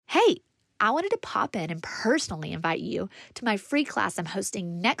Hey, I wanted to pop in and personally invite you to my free class I'm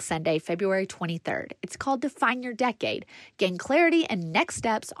hosting next Sunday, February 23rd. It's called Define Your Decade. Gain clarity and next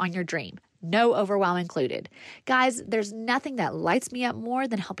steps on your dream. No overwhelm included. Guys, there's nothing that lights me up more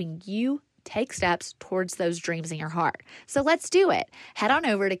than helping you take steps towards those dreams in your heart. So let's do it. Head on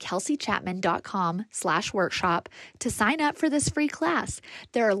over to kelseychapman.com/workshop to sign up for this free class.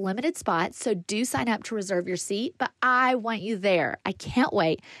 There are limited spots, so do sign up to reserve your seat, but I want you there. I can't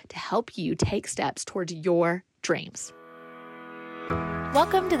wait to help you take steps towards your dreams.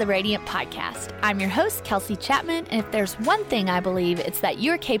 Welcome to the Radiant Podcast. I'm your host, Kelsey Chapman, and if there's one thing I believe, it's that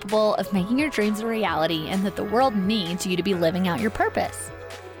you're capable of making your dreams a reality and that the world needs you to be living out your purpose.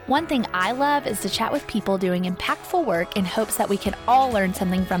 One thing I love is to chat with people doing impactful work in hopes that we can all learn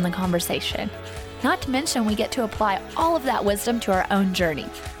something from the conversation. Not to mention, we get to apply all of that wisdom to our own journey.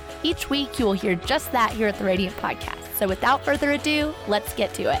 Each week, you will hear just that here at the Radiant Podcast. So without further ado, let's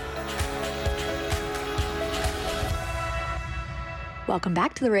get to it. Welcome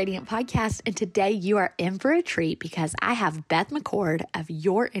back to the Radiant Podcast, and today you are in for a treat because I have Beth McCord of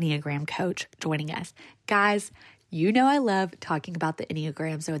Your Enneagram Coach joining us. Guys, you know I love talking about the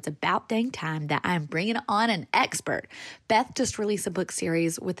Enneagram, so it's about dang time that I'm bringing on an expert. Beth just released a book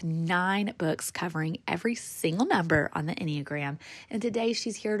series with 9 books covering every single number on the Enneagram, and today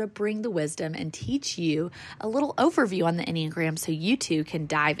she's here to bring the wisdom and teach you a little overview on the Enneagram so you too can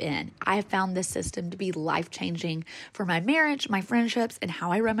dive in. I have found this system to be life-changing for my marriage, my friendships, and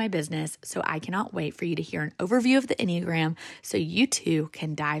how I run my business, so I cannot wait for you to hear an overview of the Enneagram so you too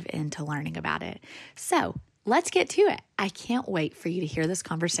can dive into learning about it. So, let's get to it. I can't wait for you to hear this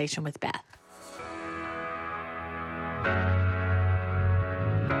conversation with Beth.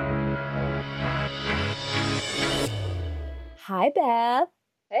 Hi, Beth.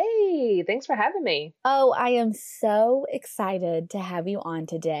 Hey, thanks for having me. Oh, I am so excited to have you on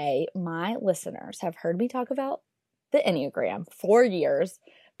today. My listeners have heard me talk about the Enneagram for years,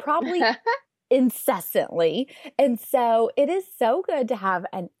 probably incessantly. And so it is so good to have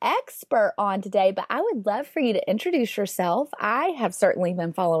an expert on today, but I would love for you to introduce yourself. I have certainly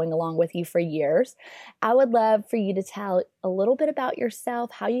been following along with you for years. I would love for you to tell a little bit about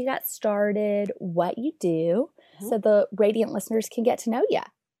yourself, how you got started, what you do, so the Radiant listeners can get to know you.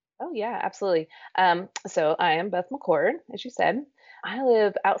 Oh, yeah, absolutely. So I am Beth McCord, as you said. I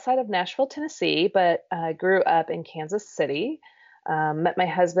live outside of Nashville, Tennessee, but grew up in Kansas City. Met my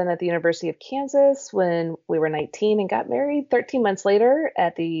husband at the University of Kansas when we were 19 and got married 13 months later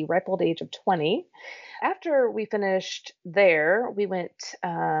at the ripe old age of 20. After we finished there, we went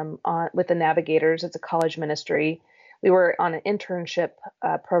on with the Navigators. It's a college ministry. We were on an internship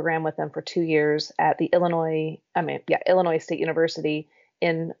program with them for 2 years at the Illinois State University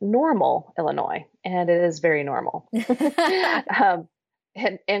in Normal, Illinois. And it is very normal.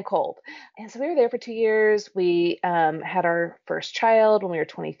 And cold. And so we were there for 2 years. We had our first child when we were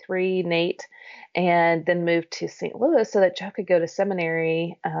 23, Nate, and then moved to St. Louis so that Jeff could go to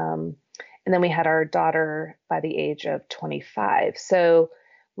seminary. And then we had our daughter by the age of 25. So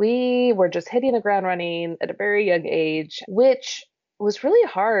we were just hitting the ground running at a very young age, which was really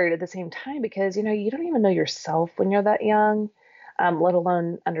hard at the same time because, you don't even know yourself when you're that young, let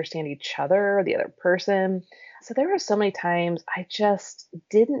alone understand each other or the other person. So there were so many times I just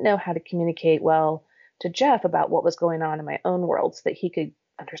didn't know how to communicate well to Jeff about what was going on in my own world so that he could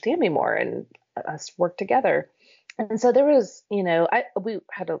understand me more and us work together. And so there was, we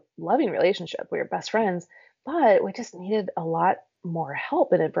had a loving relationship. We were best friends, but we just needed a lot more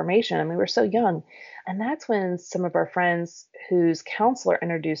help and information. I mean, we were so young. And that's when some of our friends whose counselor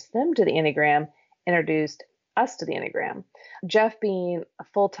introduced them to the Enneagram introduced us to the Enneagram. Jeff being a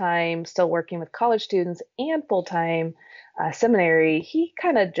full-time, still working with college students and full-time seminary, he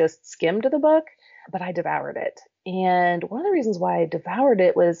kind of just skimmed the book, but I devoured it. And one of the reasons why I devoured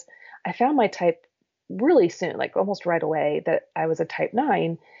it was I found my type really soon, like almost right away, that I was a type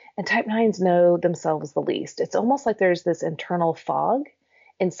 9, and type 9s know themselves the least. It's almost like there's this internal fog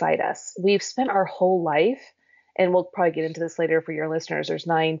inside us. We've spent our whole life, and we'll probably get into this later for your listeners, there's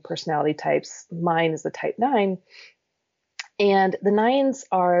 9 personality types. Mine is the type 9. And the 9s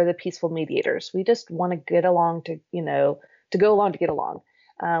are the peaceful mediators. We just want to get along to go along to get along.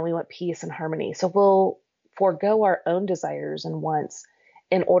 We want peace and harmony. So we'll forego our own desires and wants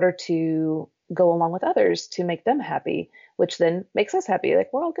in order to go along with others to make them happy, which then makes us happy.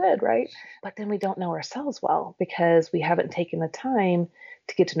 Like, we're all good, right? But then we don't know ourselves well because we haven't taken the time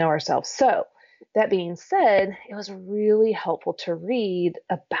to get to know ourselves. So that being said, it was really helpful to read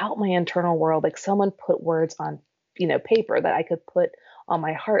about my internal world. Like, someone put words on, paper that I could put on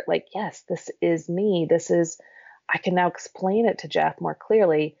my heart. Like, yes, this is me. I can now explain it to Jeff more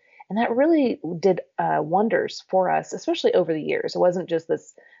clearly. And that really did wonders for us, especially over the years. It wasn't just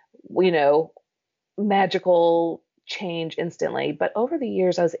this, you know, magical change instantly, but over the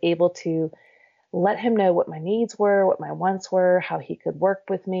years, I was able to let him know what my needs were, what my wants were, how he could work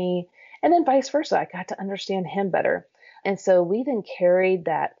with me, and then vice versa. I got to understand him better. And so we then carried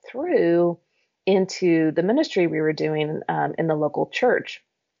that through into the ministry we were doing in the local church.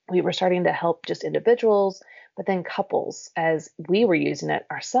 We were starting to help just individuals, but then couples as we were using it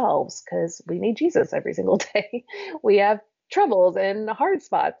ourselves because we need Jesus every single day. We have troubles and hard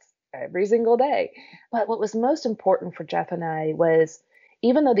spots every single day. But what was most important for Jeff and I was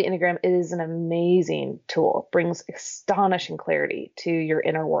even though the Enneagram is an amazing tool, brings astonishing clarity to your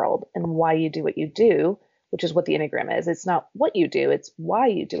inner world and why you do what you do, which is what the Enneagram is. It's not what you do, it's why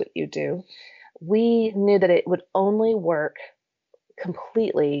you do what you do. We knew that it would only work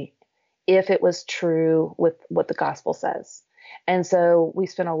completely if it was true with what the gospel says. And so we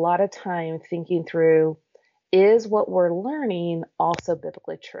spent a lot of time thinking through, is what we're learning also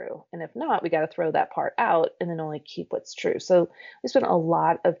biblically true? And if not, we got to throw that part out and then only keep what's true. So we spent a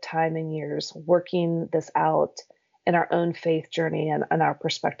lot of time and years working this out in our own faith journey and our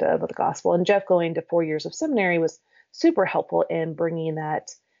perspective of the gospel. And Jeff going to 4 years of seminary was super helpful in bringing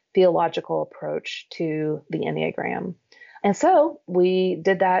that theological approach to the Enneagram. And so we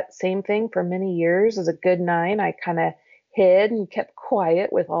did that same thing for many years. As a good 9, I kind of hid and kept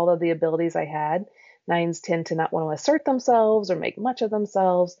quiet with all of the abilities I had. 9s tend to not want to assert themselves or make much of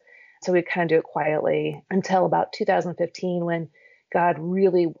themselves. So we kind of do it quietly until about 2015 when God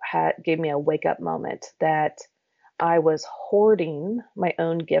really gave me a wake up moment that I was hoarding my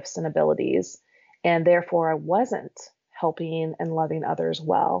own gifts and abilities, and therefore I wasn't helping and loving others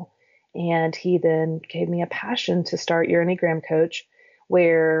well. And he then gave me a passion to start Your Enneagram Coach,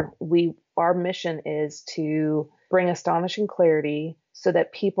 where our mission is to bring astonishing clarity so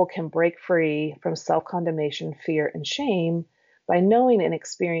that people can break free from self-condemnation, fear, and shame by knowing and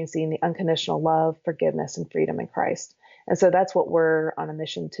experiencing the unconditional love, forgiveness, and freedom in Christ. And so that's what we're on a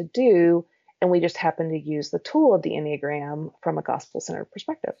mission to do. And we just happen to use the tool of the Enneagram from a gospel-centered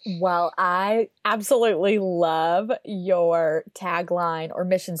perspective. Well, I absolutely love your tagline or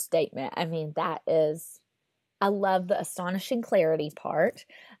mission statement. I mean, I love the astonishing clarity part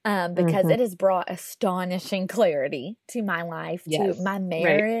because it has brought astonishing clarity to my life, to my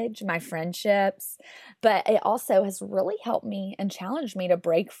marriage, my friendships. But it also has really helped me and challenged me to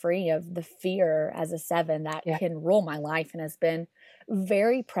break free of the fear as a 7 that can rule my life and has been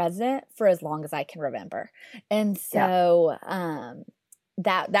very present for as long as I can remember. And so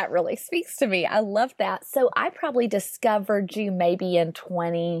that really speaks to me. I love that. So I probably discovered you maybe in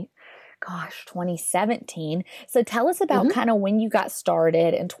 2017. So tell us about kind of when you got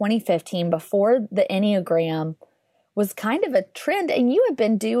started in 2015 before the Enneagram was kind of a trend, and you had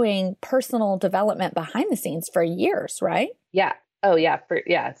been doing personal development behind the scenes for years, right? Yeah. Oh yeah.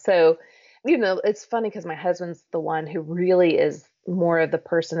 So, it's funny because my husband's the one who really is more of the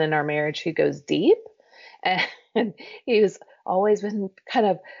person in our marriage who goes deep. And he's always been kind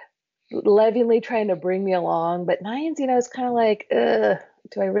of lovingly trying to bring me along. But 9s, it's kind of like, do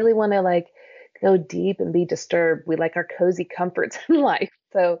I really want to go deep and be disturbed? We like our cozy comforts in life.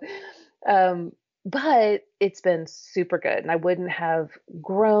 So, but it's been super good. And I wouldn't have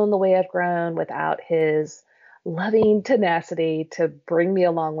grown the way I've grown without his loving tenacity to bring me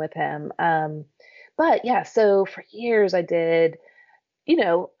along with him. But yeah, so for years I did,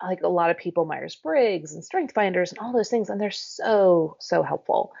 like a lot of people, Myers-Briggs and Strength Finders and all those things. And they're so, so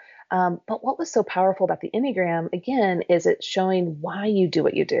helpful. But what was so powerful about the Enneagram, again, is it's showing why you do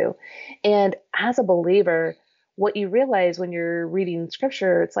what you do. And as a believer, what you realize when you're reading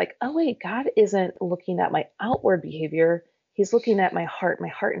scripture, it's like, oh, wait, God isn't looking at my outward behavior. He's looking at my heart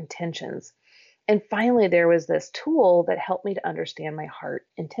intentions. And finally, there was this tool that helped me to understand my heart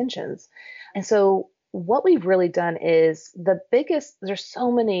intentions. And so what we've really done is there's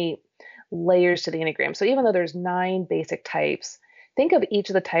so many layers to the Enneagram. So even though there's 9 basic types, think of each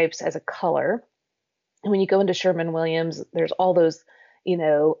of the types as a color. And when you go into Sherman-Williams, there's all those,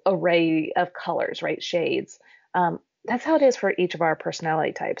 array of colors, right? Shades. That's how it is for each of our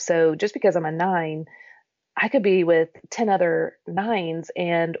personality types. So just because I'm a 9, I could be with 10 other 9s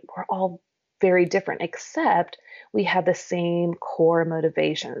and we're all very different, except we have the same core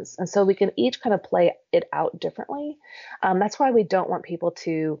motivations. And so we can each kind of play it out differently. That's why we don't want people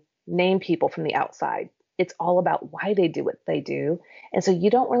to name people from the outside. It's all about why they do what they do. And so you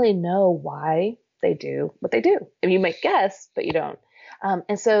don't really know why they do what they do. I mean, you might guess, but you don't.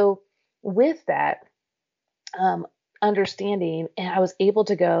 And so with that understanding, and I was able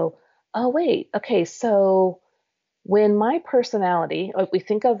to go, oh, wait, okay, so When my personality, we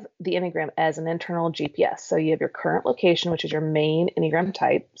think of the Enneagram as an internal GPS. So you have your current location, which is your main Enneagram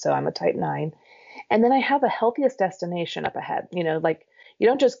type. So I'm a type 9. And then I have a healthiest destination up ahead. Like you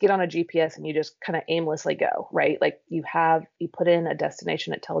don't just get on a GPS and you just kind of aimlessly go, right? Like you put in a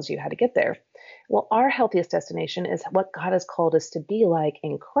destination that tells you how to get there. Well, our healthiest destination is what God has called us to be like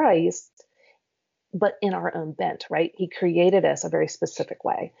in Christ, but in our own bent, right? He created us a very specific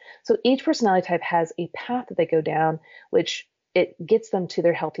way. So each personality type has a path that they go down, which it gets them to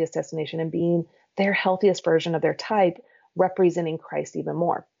their healthiest destination and being their healthiest version of their type, representing Christ even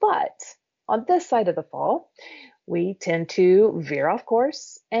more. But on this side of the fall, we tend to veer off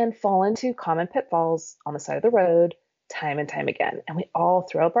course and fall into common pitfalls on the side of the road time and time again. And we all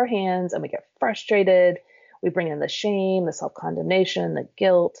throw up our hands and we get frustrated. We bring in the shame, the self-condemnation, the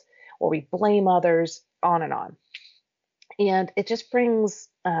guilt, or we blame others, on and on. And it just brings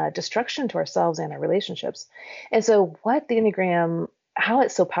destruction to ourselves and our relationships. And so what the Enneagram, how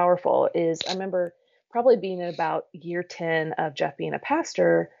it's so powerful is, I remember probably being in about year 10 of Jeff being a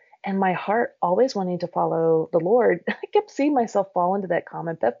pastor, and my heart always wanting to follow the Lord. I kept seeing myself fall into that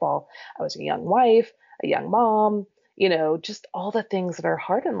common pitfall. I was a young wife, a young mom, just all the things that are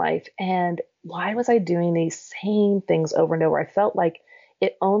hard in life. And why was I doing these same things over and over? I felt like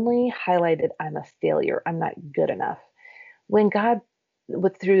it only highlighted I'm a failure. I'm not good enough. When God,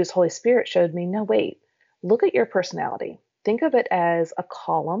 through his Holy Spirit, showed me, no, wait, look at your personality. Think of it as a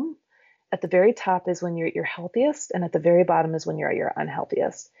column. At the very top is when you're at your healthiest, and at the very bottom is when you're at your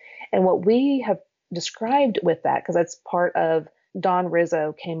unhealthiest. And what we have described with that, because that's part of Don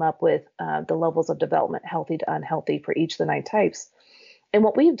Rizzo came up with the levels of development, healthy to unhealthy, for each of the 9 types. And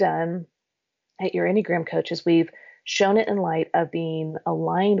what we've done at Your Enneagram Coach is we've shown it in light of being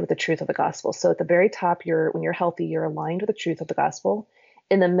aligned with the truth of the gospel. So at the very top, when you're healthy, you're aligned with the truth of the gospel.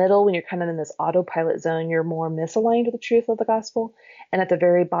 In the middle, when you're kind of in this autopilot zone, you're more misaligned with the truth of the gospel. And at the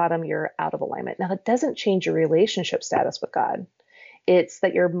very bottom, you're out of alignment. Now, that doesn't change your relationship status with God. It's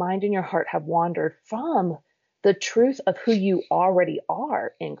that your mind and your heart have wandered from the truth of who you already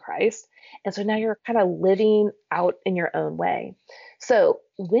are in Christ. And so now you're kind of living out in your own way. So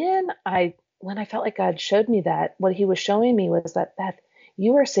when I felt like God showed me that, what he was showing me was that, Beth,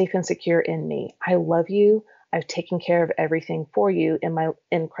 you are safe and secure in me. I love you. I've taken care of everything for you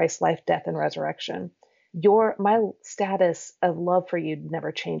in Christ's life, death, and resurrection. My status of love for you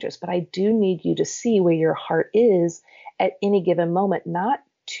never changes, but I do need you to see where your heart is at any given moment, not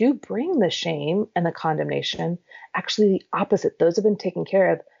to bring the shame and the condemnation. Actually, the opposite. Those have been taken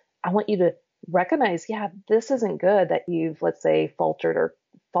care of. I want you to recognize, yeah, this isn't good that you've, let's say, faltered or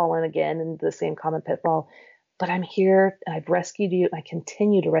fallen again into the same common pitfall, but I'm here and I've rescued you and I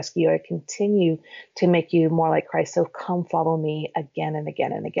continue to rescue you. I continue to make you more like Christ. So come follow me again and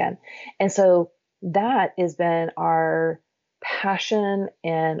again and again. And so that has been our passion,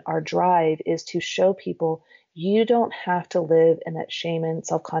 and our drive is to show people you don't have to live in that shame and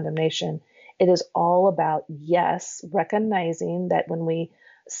self-condemnation. It is all about, yes, recognizing that when we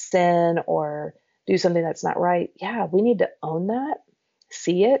sin or do something that's not right, yeah, we need to own that,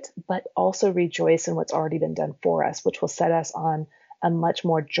 see it, but also rejoice in what's already been done for us, which will set us on a much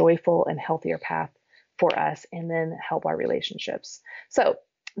more joyful and healthier path for us, and then help our relationships. So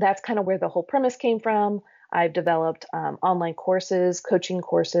that's kind of where the whole premise came from. I've developed online courses, coaching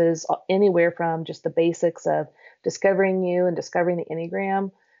courses, anywhere from just the basics of discovering you and discovering the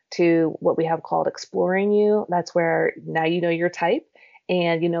Enneagram to what we have called exploring you. That's where now you know your type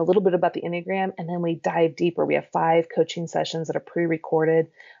and you know a little bit about the Enneagram, and then we dive deeper. We have 5 coaching sessions that are pre-recorded.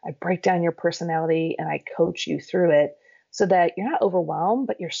 I break down your personality and I coach you through it so that you're not overwhelmed,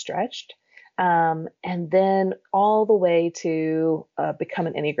 but you're stretched. And then all the way to become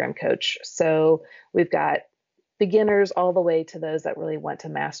an Enneagram coach. So we've got beginners all the way to those that really want to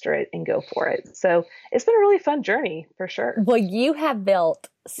master it and go for it. So it's been a really fun journey for sure. Well, you have built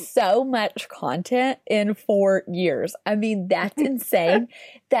so much content in 4 years. I mean, that's insane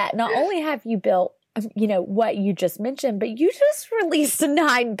that not only have you built what you just mentioned, but you just released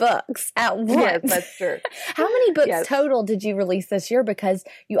 9 books at once. Yes, that's true. How many books total did you release this year? Because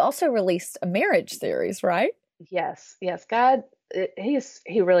you also released a marriage series, right? Yes. God,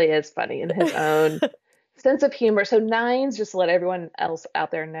 he really is funny in his own sense of humor. So 9s, just to let everyone else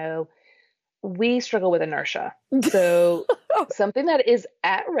out there know, we struggle with inertia. So something that is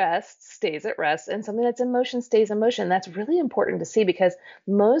at rest stays at rest, and something that's in motion stays in motion. That's really important to see, because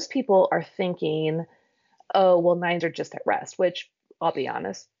most people are thinking, oh, well, 9s are just at rest, which I'll be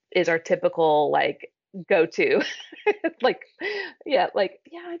honest, is our typical go to. Like, yeah,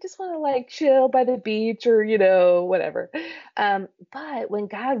 I just want to like chill by the beach or, whatever. But when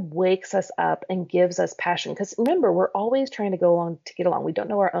God wakes us up and gives us passion, because remember, we're always trying to go along to get along. We don't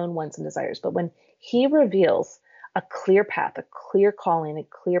know our own wants and desires, but when He reveals a clear path, a clear calling, a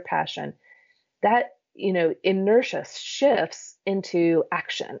clear passion, that, inertia shifts into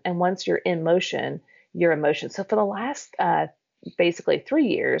action. And once you're in motion, you're in motion. So for the last basically 3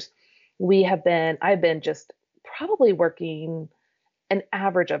 years, I've been just probably working an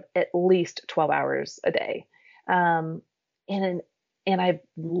average of at least 12 hours a day. Um, and and I've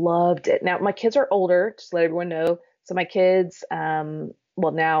loved it. Now my kids are older, just to let everyone know. So my kids,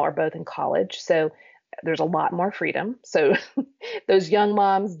 well, now are both in college. So there's a lot more freedom. So those young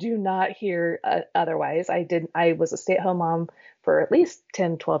moms do not hear otherwise. I was a stay-at-home mom for at least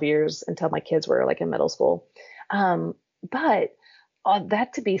 10, 12 years until my kids were like in middle school. But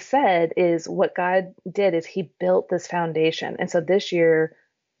that to be said is what God did is He built this foundation. And so this year,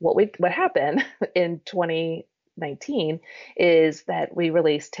 what happened in 2019 is that we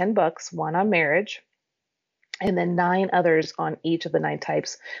released 10 books, one on marriage, and then 9 others on each of the 9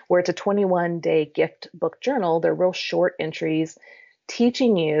 types, where it's a 21-day gift book journal. They're real short entries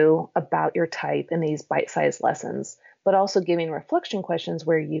teaching you about your type in these bite-sized lessons, but also giving reflection questions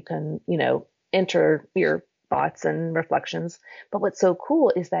where you can, enter your thoughts and reflections. But what's so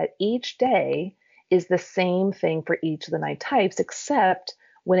cool is that each day is the same thing for each of the 9 types, except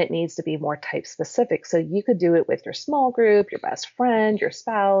when it needs to be more type specific. So you could do it with your small group, your best friend, your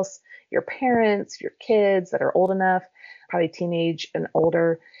spouse, your parents, your kids that are old enough, probably teenage and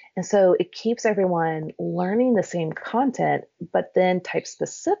older. And so it keeps everyone learning the same content, but then type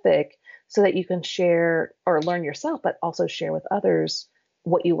specific so that you can share or learn yourself, but also share with others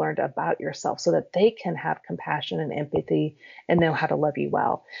what you learned about yourself so that they can have compassion and empathy and know how to love you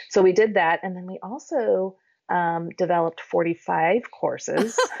well. So we did that. And then we also developed 45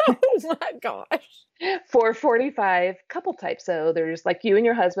 courses. Oh my gosh. For 45 couple types. So there's like you and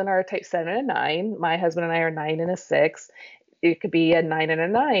your husband are a type 7 and a 9. My husband and I are 9 and a 6. It could be a 9 and a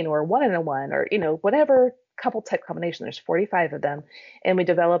 9 or 1 and a 1 or, whatever couple type combination. There's 45 of them. And we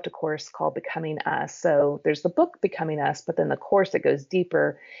developed a course called Becoming Us. So there's the book Becoming Us, but then the course that goes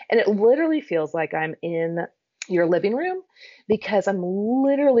deeper. And it literally feels like I'm in your living room because I'm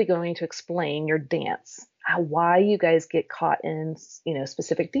literally going to explain your dance, why you guys get caught in,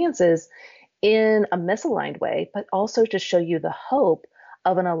 specific dances in a misaligned way, but also to show you the hope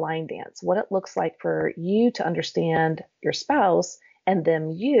of an aligned dance, what it looks like for you to understand your spouse and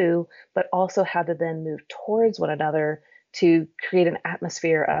them you, but also how to then move towards one another to create an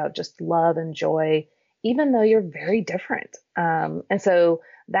atmosphere of just love and joy, even though you're very different. And so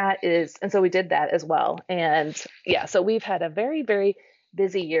we did that as well. And yeah, so we've had a very, very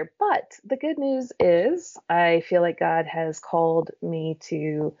busy year, but the good news is I feel like God has called me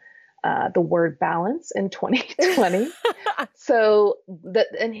to the word balance in 2020.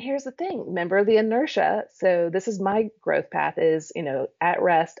 And here's the thing, remember the inertia. So this is my growth path is, at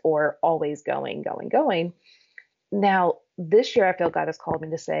rest or always going, going, going. Now, this year, I feel God has called me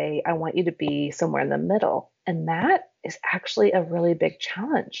to say, I want you to be somewhere in the middle. And that is actually a really big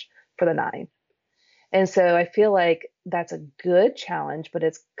challenge for the 9. And so I feel like that's a good challenge, but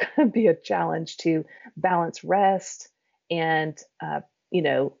it's going to be a challenge to balance rest and,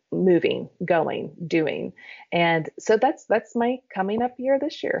 moving, going, doing. And so that's my coming up year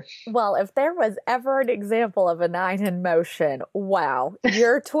this year. Well, if there was ever an example of a 9 in motion, wow,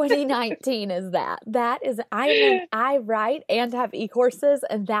 your 2019 is that. That is, I write and have e-courses,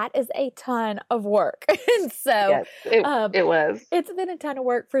 and that is a ton of work. And so yes, it was. It's been a ton of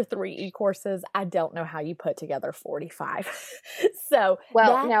work for 3 e-courses. I don't know how you put together 45. So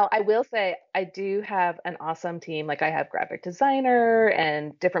now I will say I do have an awesome team. Like I have graphic designer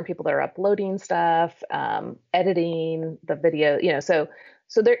and different people that are uploading stuff, editing the video, so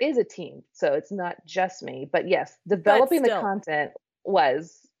there is a team. So it's not just me, but yes, developing the content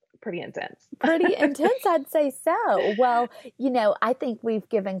was pretty intense. Pretty intense, I'd say so. Well, I think we've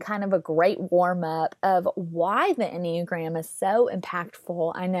given kind of a great warm up of why the Enneagram is so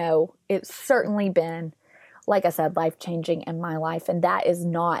impactful. I know it's certainly been, like I said, life-changing in my life, and that is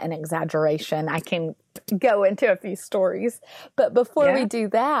not an exaggeration. I can go into a few stories, but before we do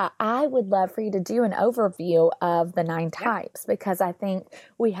that, I would love for you to do an overview of the 9 types, because I think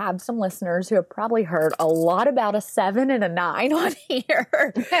we have some listeners who have probably heard a lot about a 7 and a 9 on here,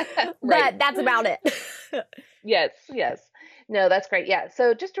 but that's about it. Yes. No, that's great. Yeah.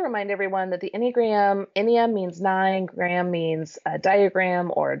 So just to remind everyone that the Enneagram means 9, gram means a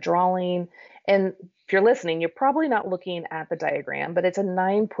diagram or a drawing. And if you're listening, you're probably not looking at the diagram, but it's a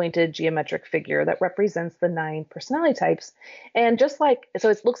 9-pointed geometric figure that represents the 9 personality types. And just like, so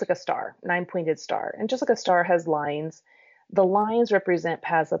it looks like a star, 9-pointed star. And just like a star has lines, the lines represent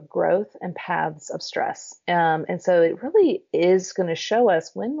paths of growth and paths of stress. And so it really is going to show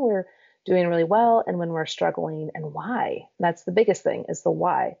us when we're doing really well and when we're struggling and why. That's the biggest thing, is the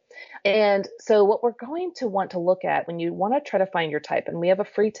why. And so what we're going to want to look at when you want to try to find your type, and we have a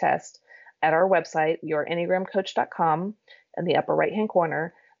free test at our website, yourenneagramcoach.com, in the upper right-hand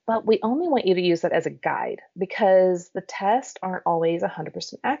corner, but we only want you to use that as a guide, because the tests aren't always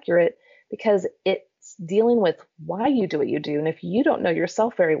 100% accurate, because it's dealing with why you do what you do. And if you don't know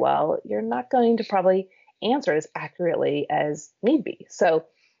yourself very well, you're not going to probably answer as accurately as need be. So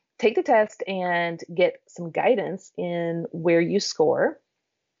take the test and get some guidance in where you score.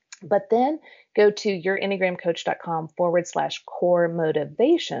 But then go to yourenneagramcoach.com/core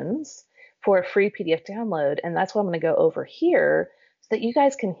motivations for a free PDF download. And that's what I'm going to go over here, so that you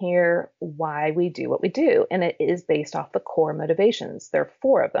guys can hear why we do what we do. And it is based off the core motivations. There are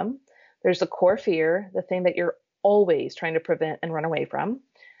 4 of them. There's the core fear, the thing that you're always trying to prevent and run away from.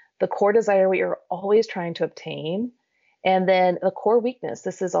 The core desire, what you're always trying to obtain. And then the core weakness.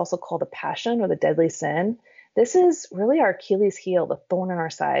 This is also called the passion or the deadly sin. This is really our Achilles heel, the thorn in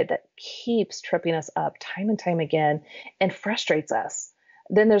our side that keeps tripping us up time and time again and frustrates us.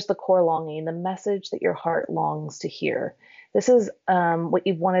 Then there's the core longing, the message that your heart longs to hear. This is what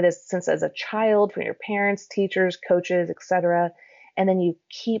you've wanted since as a child from your parents, teachers, coaches, etc. And then you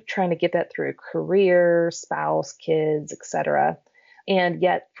keep trying to get that through career, spouse, kids, etc. And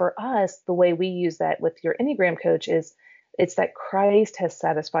yet for us, the way we use that with your Enneagram coach is it's that Christ has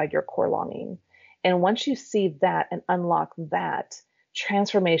satisfied your core longing. And once you see that and unlock that,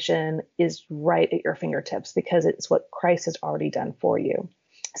 transformation is right at your fingertips, because it's what Christ has already done for you.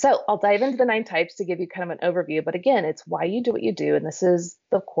 So I'll dive into the 9 types to give you kind of an overview. But again, it's why you do what you do. And this is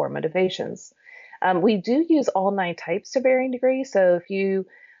the core motivations. We do use all 9 types to varying degrees. So if you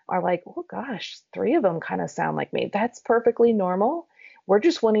are like, oh gosh, 3 of them kind of sound like me, that's perfectly normal. We're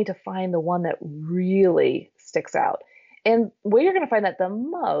just wanting to find the one that really sticks out. And where you're going to find that the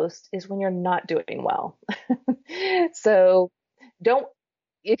most is when you're not doing well. So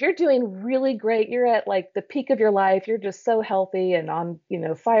if you're doing really great, you're at like the peak of your life, you're just so healthy and on,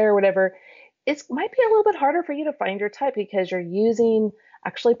 fire or whatever, it might be a little bit harder for you to find your type, because you're using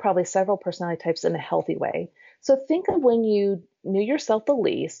actually probably several personality types in a healthy way. So think of when you knew yourself the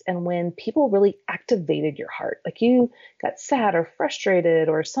least and when people really activated your heart, like you got sad or frustrated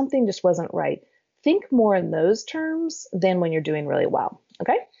or something just wasn't right. Think more in those terms than when you're doing really well.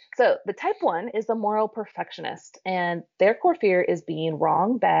 Okay. So the type 1 is the moral perfectionist, and their core fear is being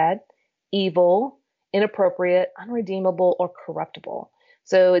wrong, bad, evil, inappropriate, unredeemable, or corruptible.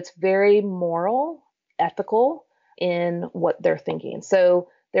 So it's very moral, ethical in what they're thinking. So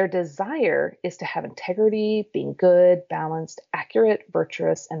their desire is to have integrity, being good, balanced, accurate,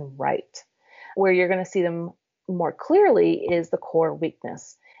 virtuous, and right. Where you're going to see them more clearly is the core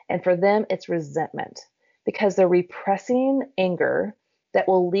weakness. And for them, it's resentment, because they're repressing anger that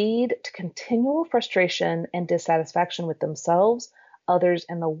will lead to continual frustration and dissatisfaction with themselves, others,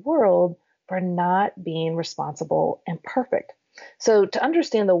 and the world for not being responsible and perfect. So to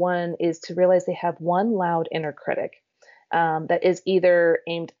understand the 1 is to realize they have one loud inner critic that is either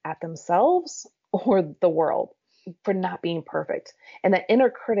aimed at themselves or the world for not being perfect. And that inner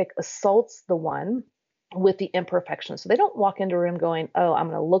critic assaults the 1 with the imperfection. So they don't walk into a room going, oh, I'm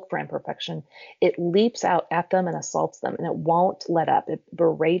going to look for imperfection. It leaps out at them and assaults them, and it won't let up. It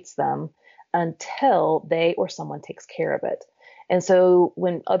berates them until they or someone takes care of it. And so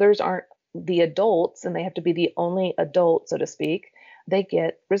when others aren't the adults and they have to be the only adult, so to speak, they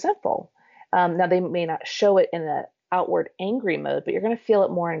get resentful. Now, they may not show it in an outward angry mode, but you're going to feel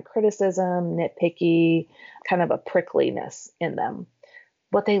it more in criticism, nitpicky, kind of a prickliness in them.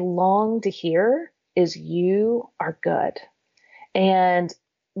 What they long to hear is you are good. And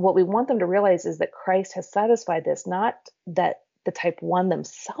what we want them to realize is that Christ has satisfied this, not that the type 1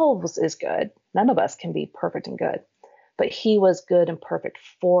 themselves is good. None of us can be perfect and good, but he was good and perfect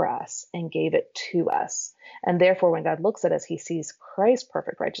for us and gave it to us. And therefore, when God looks at us, he sees Christ's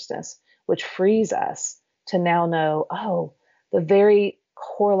perfect righteousness, which frees us to now know, oh, the very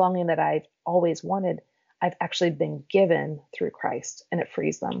core longing that I've always wanted, I've actually been given through Christ, and it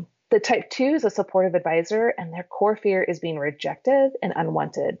frees them. The type 2 is a supportive advisor, and their core fear is being rejected and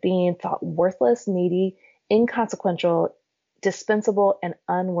unwanted, being thought worthless, needy, inconsequential, dispensable, and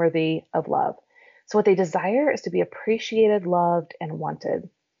unworthy of love. So what they desire is to be appreciated, loved, and wanted.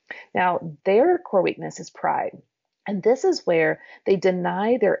 Now, their core weakness is pride. And this is where they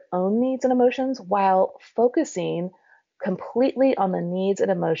deny their own needs and emotions while focusing completely on the needs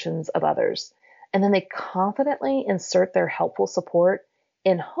and emotions of others. And then they confidently insert their helpful support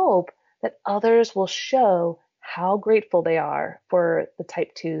in hope that others will show how grateful they are for the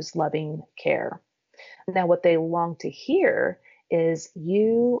type 2's loving care. Now, what they long to hear is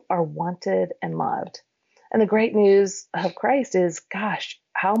you are wanted and loved. And the great news of Christ is, gosh,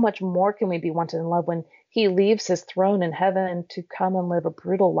 how much more can we be wanted and loved when he leaves his throne in heaven to come and live a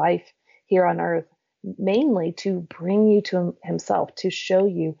brutal life here on earth, mainly to bring you to himself, to show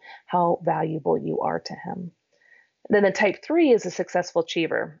you how valuable you are to him. Then the type 3 is a successful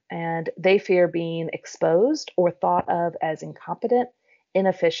achiever, and they fear being exposed or thought of as incompetent,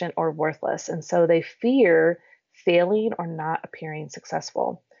 inefficient, or worthless. And so they fear failing or not appearing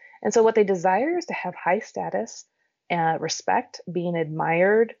successful. And so what they desire is to have high status, respect, being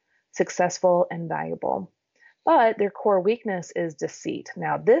admired, successful, and valuable. But their core weakness is deceit.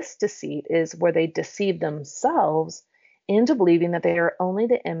 Now, this deceit is where they deceive themselves into believing that they are only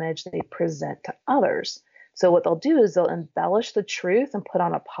the image they present to others. So what they'll do is they'll embellish the truth and put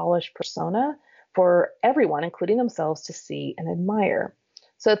on a polished persona for everyone, including themselves, to see and admire.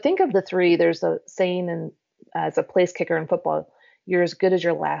 So think of the three. There's a saying as a place kicker in football, you're as good as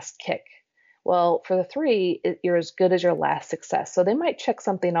your last kick. Well, for the three, you're as good as your last success. So they might check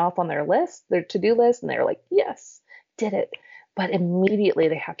something off on their list, their to-do list, and they're like, yes, did it. But immediately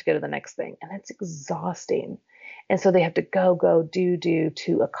they have to go to the next thing. And it's exhausting. And so they have to go, do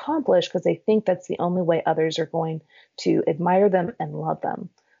to accomplish because they think that's the only way others are going to admire them and love them.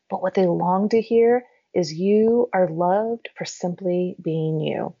 But what they long to hear is you are loved for simply being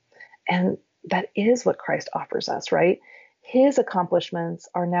you. And that is what Christ offers us, right? His accomplishments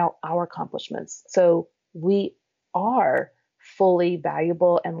are now our accomplishments. So we are fully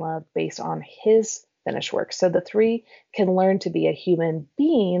valuable and loved based on his finished work. So the three can learn to be a human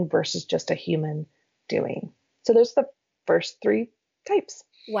being versus just a human doing. So there's the first three types.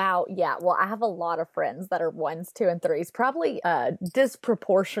 Wow. Yeah. Well, I have a lot of friends that are ones, two, and threes, probably a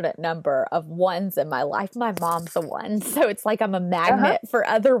disproportionate number of ones in my life. My mom's a one. So it's like I'm a magnet for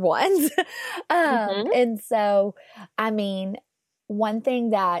other ones. And so, I mean, one thing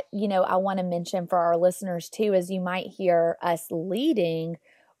that, I want to mention for our listeners too, is you might hear us leading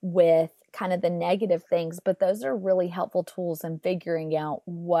with kind of the negative things, but those are really helpful tools in figuring out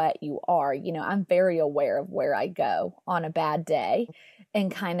what you are. I'm very aware of where I go on a bad day and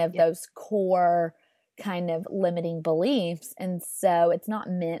kind of those core kind of limiting beliefs. And so it's not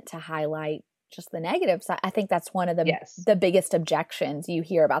meant to highlight just the negatives. I think that's one of the biggest objections you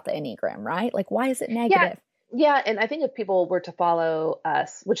hear about the Enneagram, right? Like, why is it negative? Yeah. And I think if people were to follow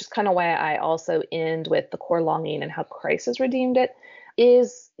us, which is kind of why I also end with the core longing and how Christ has redeemed it,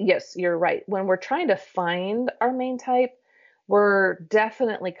 is, yes, you're right. When we're trying to find our main type, we're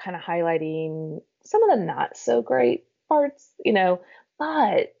definitely kind of highlighting some of the not so great parts,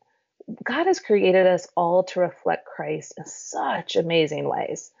 but God has created us all to reflect Christ in such amazing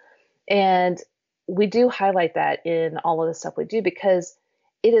ways. And we do highlight that in all of the stuff we do because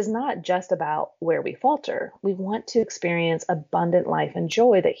it is not just about where we falter. We want to experience abundant life and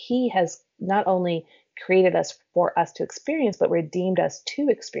joy that he has not only created us for us to experience, but redeemed us to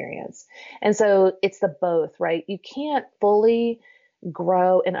experience. And so it's the both, right? You can't fully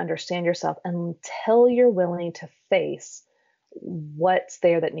grow and understand yourself until you're willing to face what's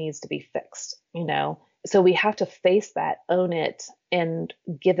there that needs to be fixed, So we have to face that, own it, and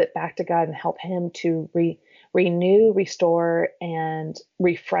give it back to God and help him to renew, restore, and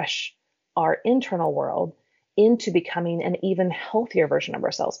refresh our internal world into becoming an even healthier version of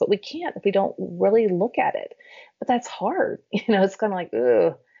ourselves. But we can't if we don't really look at it. But that's hard. It's kind of like,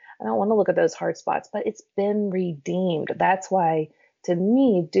 ugh, I don't want to look at those hard spots, but it's been redeemed. That's why, to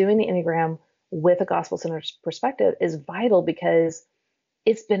me, doing the Enneagram with a gospel-centered perspective is vital because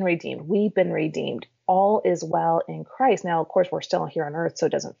it's been redeemed. We've been redeemed. All is well in Christ. Now, of course, we're still here on earth, so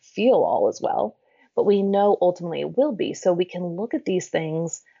it doesn't feel all is well, but we know ultimately it will be. So we can look at these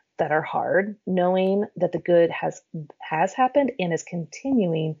things that are hard, knowing that the good has happened and is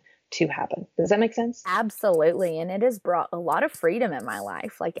continuing to happen. Does that make sense? Absolutely. And it has brought a lot of freedom in my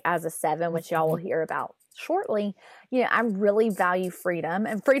life. Like as a 7, which y'all will hear about shortly, I really value freedom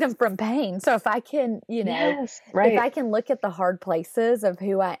and freedom from pain. So if I can, if I can look at the hard places of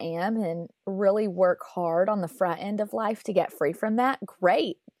who I am and really work hard on the front end of life to get free from that,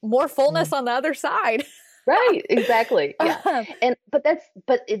 great. More fullness on the other side. Right. Exactly. Yeah. But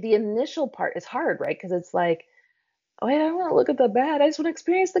the initial part is hard, right? Because it's like, oh, I don't want to look at the bad. I just want to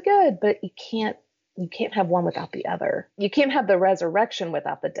experience the good. But you you can't have one without the other. You can't have the resurrection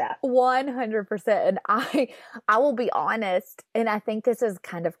without the death. 100%. And I will be honest, and I think this is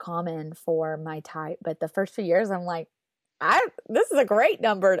kind of common for my type, but the first few years I'm like, this is a great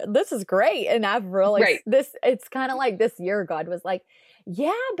number. This is great. And I've really, it's kind of like this year, God was like,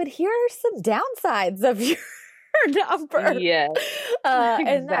 yeah, but here are some downsides of your number. Yes. Exactly.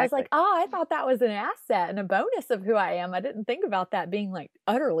 And I was like, I thought that was an asset and a bonus of who I am. I didn't think about that being like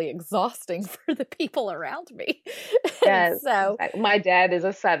utterly exhausting for the people around me. Yes. So my dad is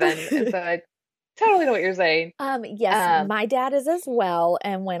a 7. And so I totally know what you're saying. Yes, my dad is as well,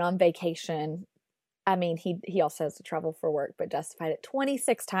 and went on vacation. I mean, he also has to travel for work, but justified it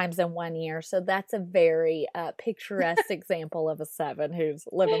 26 times in 1 year. So that's a very picturesque example of a 7 who's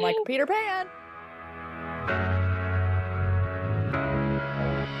living like a Peter Pan.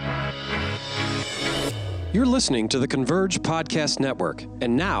 You're listening to the Converge Podcast Network,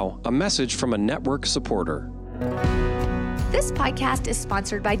 and now a message from a network supporter. This podcast is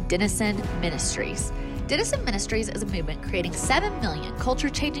sponsored by Denison Ministries. Denison Ministries is a movement creating 7 million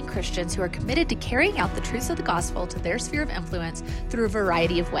culture-changing Christians who are committed to carrying out the truths of the gospel to their sphere of influence through a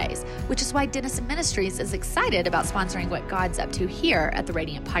variety of ways, which is why Denison Ministries is excited about sponsoring what God's up to here at the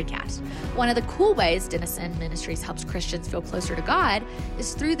Radiant Podcast. One of the cool ways Denison Ministries helps Christians feel closer to God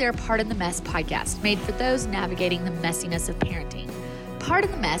is through their Pardon the Mess podcast, made for those navigating the messiness of parenting.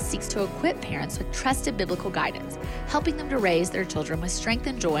 Pardon the Mess seeks to equip parents with trusted biblical guidance, helping them to raise their children with strength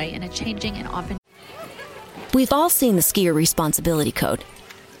and joy in a changing and often... We've all seen the skier responsibility code.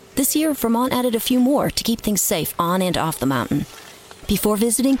 This year, Vermont added a few more to keep things safe on and off the mountain. Before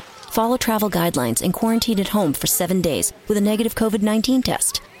visiting, follow travel guidelines and quarantine at home for 7 days with a negative COVID-19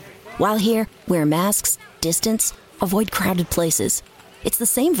 test. While here, wear masks, distance, avoid crowded places. It's the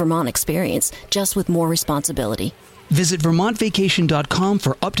same Vermont experience, just with more responsibility. Visit VermontVacation.com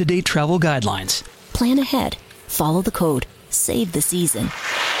for up-to-date travel guidelines. Plan ahead, follow the code, save the season.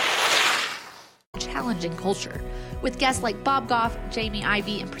 Challenging culture. With guests like Bob Goff, Jamie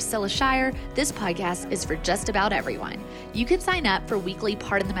Ivey, and Priscilla Shire, this podcast is for just about everyone. You can sign up for weekly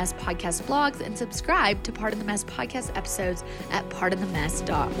Pardon the Mess podcast blogs and subscribe to Pardon the Mess podcast episodes at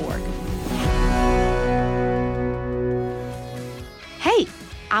pardonthemess.org. Hey,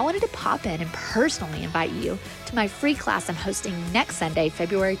 I wanted to pop in and personally invite you to my free class I'm hosting next Sunday,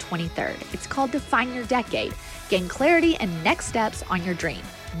 February 23rd. It's called Define Your Decade. Gain clarity and next steps on your dream.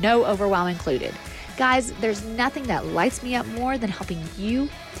 No overwhelm included. Guys, there's nothing that lights me up more than helping you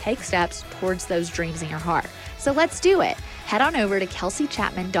take steps towards those dreams in your heart. So let's do it. Head on over to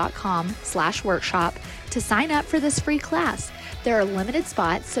kelseychapman.com/workshop to sign up for this free class. There are limited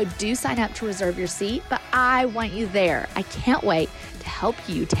spots, so do sign up to reserve your seat, but I want you there. I can't wait to help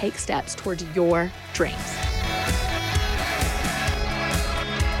you take steps towards your dreams.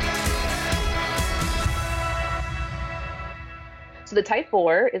 So the type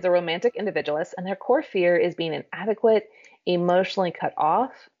 4 is a romantic individualist, and their core fear is being inadequate, emotionally cut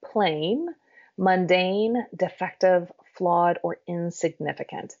off, plain, mundane, defective, flawed, or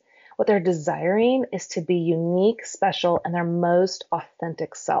insignificant. What they're desiring is to be unique, special, and their most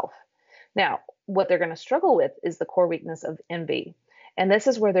authentic self. Now, what they're going to struggle with is the core weakness of envy. And this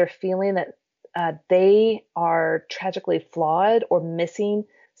is where they're feeling that they are tragically flawed or missing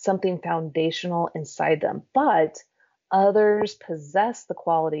something foundational inside them. But others possess the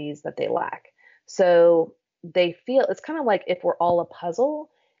qualities that they lack. So they feel it's kind of like if we're all a puzzle,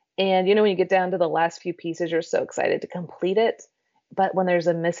 and when you get down to the last few pieces, you're so excited to complete it. But when there's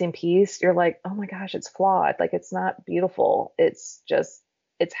a missing piece, you're like, oh my gosh, it's flawed. Like, it's not beautiful. It's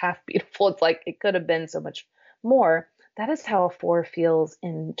half beautiful. It's like it could have been so much more. That is how a 4 feels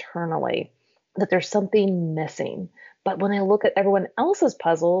internally, that there's something missing. But when I look at everyone else's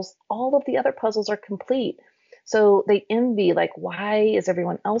puzzles, all of the other puzzles are complete. So they envy, like, why is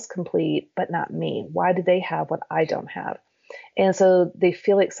everyone else complete but not me? Why do they have what I don't have? And so they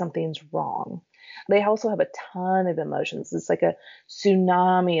feel like something's wrong. They also have a ton of emotions. It's like a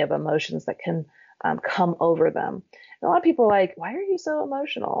tsunami of emotions that can come over them. And a lot of people are like, why are you so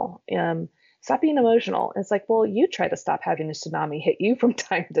emotional? Stop being emotional. And it's like, well, you try to stop having a tsunami hit you from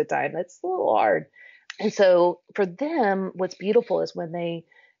time to time. That's a little hard. And so for them, what's beautiful is when they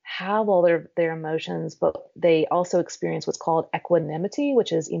have all their emotions, but they also experience what's called equanimity,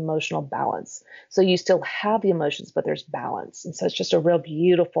 which is emotional balance. So you still have the emotions, but there's balance. And so it's just a real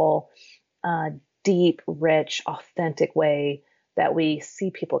beautiful, deep, rich, authentic way that we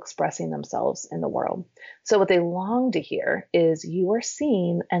see people expressing themselves in the world. So what they long to hear is you are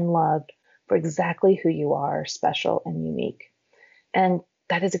seen and loved for exactly who you are, special and unique. And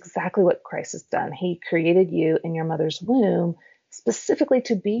that is exactly what Christ has done. He created you in your mother's womb specifically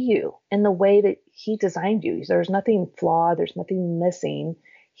to be you in the way that he designed you. There's nothing flawed. There's nothing missing.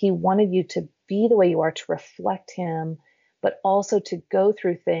 He wanted you to be the way you are, to reflect him, but also to go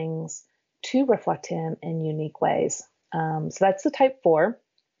through things to reflect him in unique ways. So that's the type 4.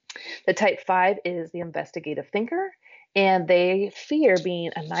 The type 5 is the investigative thinker, and they fear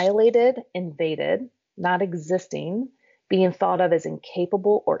being annihilated, invaded, not existing, being thought of as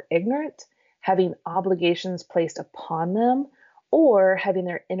incapable or ignorant, having obligations placed upon them, or having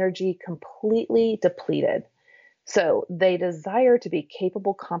their energy completely depleted. So they desire to be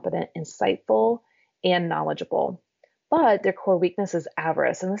capable, competent, insightful, and knowledgeable. But their core weakness is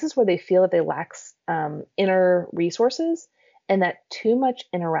avarice. And this is where they feel that they lack inner resources, and that too much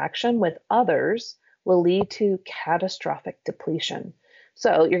interaction with others will lead to catastrophic depletion.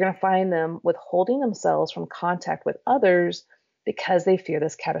 So you're going to find them withholding themselves from contact with others because they fear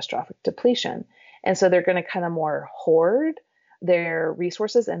this catastrophic depletion. And so they're going to kind of more hoard their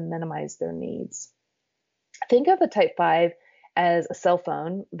resources and minimize their needs. Think of a type 5 as a cell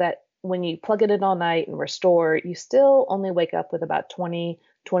phone that when you plug it in all night and restore, you still only wake up with about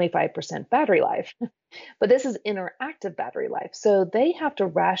 20-25% battery life. But this is interactive battery life. So they have to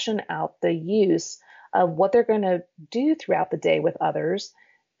ration out the use of what they're going to do throughout the day with others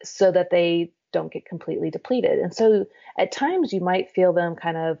so that they don't get completely depleted. And so at times you might feel them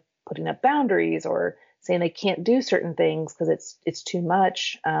kind of putting up boundaries or saying they can't do certain things because it's too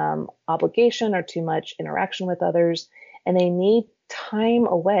much obligation or too much interaction with others, and they need time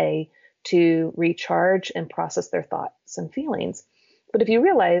away to recharge and process their thoughts and feelings. But if you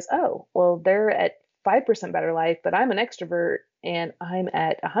realize, oh, well, they're at 5% better life, but I'm an extrovert and I'm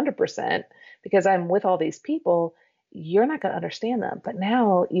at 100% because I'm with all these people, you're not going to understand them. But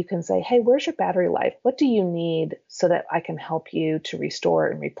now you can say, hey, where's your battery life? What do you need so that I can help you to restore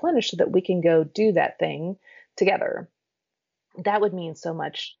and replenish so that we can go do that thing together? That would mean so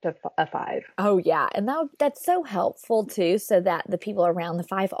much to a 5. Oh, yeah. And that's so helpful, too, so that the people around the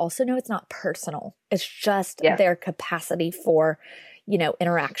 5 also know it's not personal. It's just their capacity for,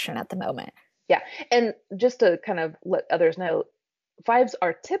 interaction at the moment. Yeah. And just to kind of let others know, 5s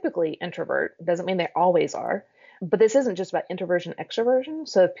are typically introvert. Doesn't mean they always are. But this isn't just about introversion, extroversion.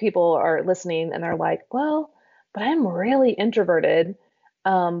 So if people are listening and they're like, well, but I'm really introverted,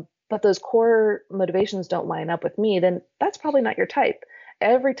 but those core motivations don't line up with me, then that's probably not your type.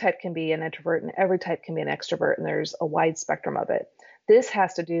 Every type can be an introvert and every type can be an extrovert, and there's a wide spectrum of it. This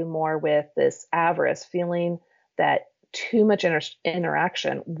has to do more with this avarice, feeling that too much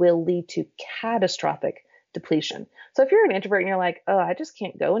interaction will lead to catastrophic depletion. So if you're an introvert and you're like, oh, I just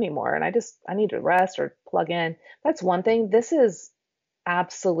can't go anymore and I need to rest or plug in, that's one thing. This is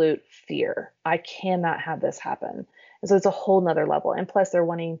absolute fear. I cannot have this happen. And so it's a whole nother level. And plus they're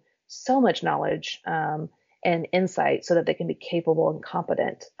wanting so much knowledge and insight so that they can be capable and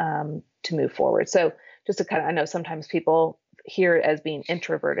competent to move forward. So just to kind of, I know sometimes people hear it as being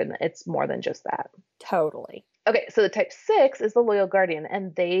introverted, and it's more than just that. Totally. Okay, so the type 6 is the loyal guardian,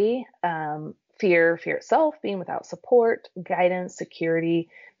 and they fear itself, being without support, guidance, security,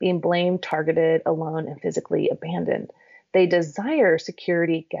 being blamed, targeted, alone, and physically abandoned. They desire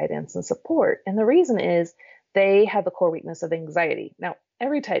security, guidance, and support. And the reason is they have a core weakness of anxiety. Now,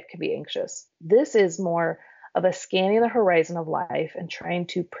 every type can be anxious. This is more of a scanning the horizon of life and trying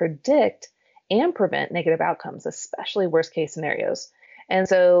to predict and prevent negative outcomes, especially worst case scenarios. And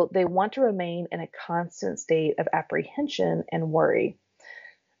so they want to remain in a constant state of apprehension and worry.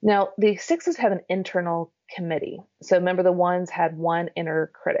 Now, the 6s have an internal committee. So remember, the 1s had one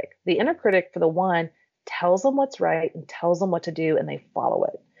inner critic. The inner critic for the 1 tells them what's right and tells them what to do, and they follow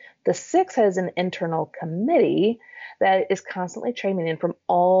it. The 6 has an internal committee that is constantly chiming in from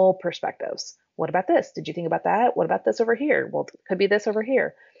all perspectives. What about this? Did you think about that? What about this over here? Well, it could be this over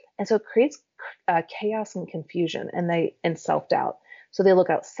here. And so it creates chaos and confusion and self-doubt. So they look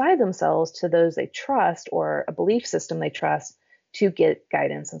outside themselves to those they trust or a belief system they trust to get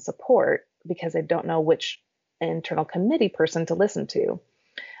guidance and support because they don't know which internal committee person to listen to.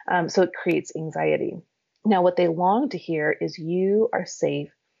 So it creates anxiety. Now, what they long to hear is you are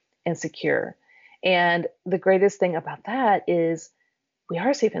safe and secure. And the greatest thing about that is we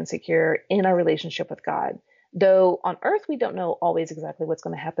are safe and secure in our relationship with God. Though on earth, we don't know always exactly what's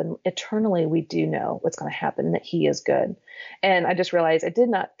going to happen. Eternally, we do know what's going to happen, that he is good. And I just realized I did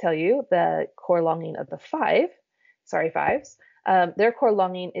not tell you the core longing of the 5s. Their core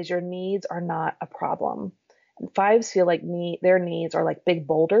longing is your needs are not a problem. And 5s feel like their needs are like big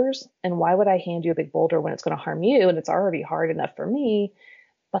boulders. And why would I hand you a big boulder when it's going to harm you? And it's already hard enough for me.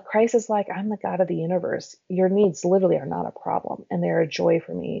 But Christ is like, I'm the God of the universe. Your needs literally are not a problem. And they're a joy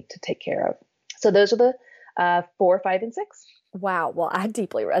for me to take care of. So those are the 4, 5, and 6. Wow. Well, I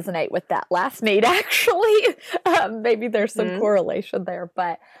deeply resonate with that last need, actually. Maybe there's some correlation there,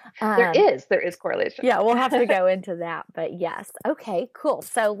 but there is correlation. Yeah, we'll have to go into that, but yes. Okay, cool.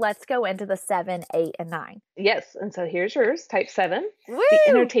 So let's go into the 7, 8, and 9. Yes. And so here's yours, type 7, Woo! the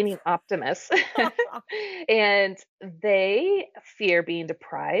entertaining optimist. And they fear being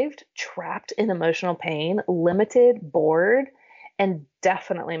deprived, trapped in emotional pain, limited, bored, and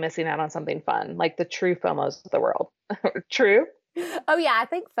definitely missing out on something fun, like the true FOMOs of the world. True? Oh yeah, I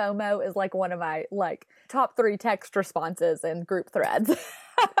think FOMO is like one of my top 3 text responses in group threads.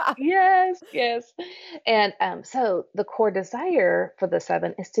 Yes. And so the core desire for the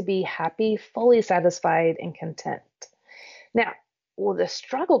 7 is to be happy, fully satisfied, and content. Now, the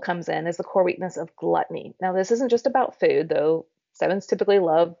struggle comes in is the core weakness of gluttony. Now, this isn't just about food, though 7s typically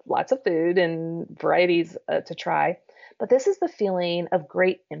love lots of food and varieties to try. But this is the feeling of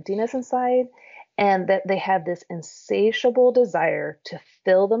great emptiness inside, and that they have this insatiable desire to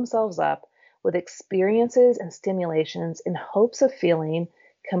fill themselves up with experiences and stimulations in hopes of feeling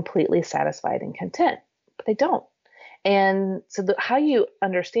completely satisfied and content. But they don't. And so how you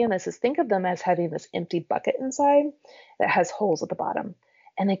understand this is think of them as having this empty bucket inside that has holes at the bottom.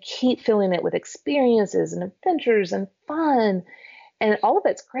 And they keep filling it with experiences and adventures and fun. And all of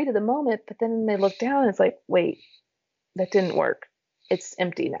it's great at the moment, but then they look down and it's like, wait, that didn't work. It's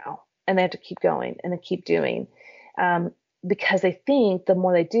empty now. And they have to keep going and they keep doing because they think the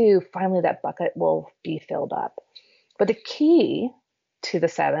more they do, finally that bucket will be filled up. But the key to the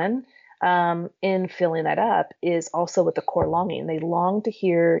 7 in filling that up is also with the core longing. They long to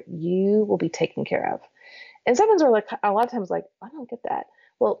hear you will be taken care of. And 7s are like, a lot of times like, I don't get that.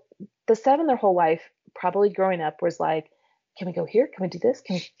 Well, the 7 their whole life, probably growing up, was like, can we go here? Can we do this?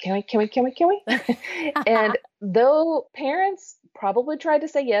 Can we? And though parents probably tried to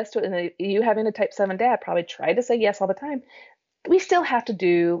say yes to it, and you having a type 7 dad probably tried to say yes all the time, we still have to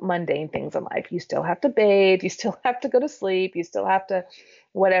do mundane things in life. You still have to bathe. You still have to go to sleep. You still have to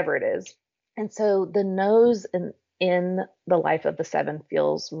whatever it is. And so the no's in the life of the 7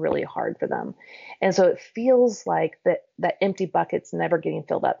 feels really hard for them. And so it feels like that empty bucket's never getting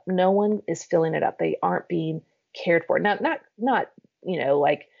filled up. No one is filling it up. They aren't being cared for. Not,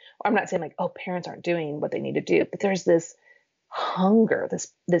 like, I'm not saying like, oh, parents aren't doing what they need to do, but there's this hunger,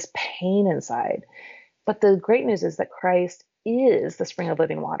 this pain inside. But the great news is that Christ is the spring of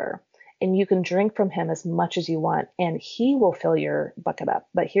living water, and you can drink from him as much as you want, and he will fill your bucket up.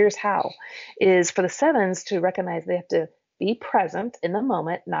 But here's how, is for the 7s to recognize they have to be present in the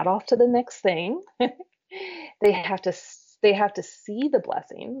moment, not off to the next thing. They have to see the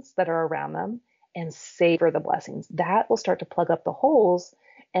blessings that are around them and savor the blessings. That will start to plug up the holes,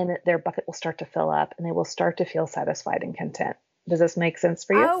 and their bucket will start to fill up, and they will start to feel satisfied and content. Does this make sense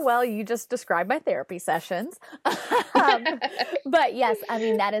for you? Oh, well, you just described my therapy sessions. But yes, I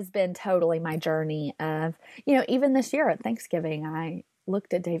mean, that has been totally my journey of, even this year at Thanksgiving, I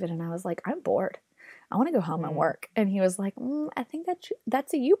looked at David and I was like, I'm bored. I want to go home and work. And he was like, I think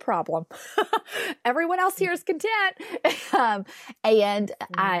that's a you problem. Everyone else here is content. And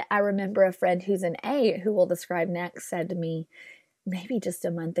I remember a friend who's an 8 who we'll describe next said to me maybe just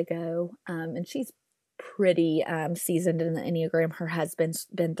a month ago, and she's pretty seasoned in the Enneagram. Her husband's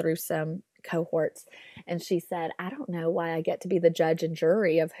been through some cohorts, and she said, I don't know why I get to be the judge and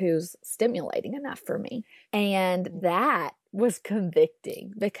jury of who's stimulating enough for me. And that was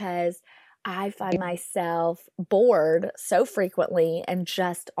convicting because I find myself bored so frequently and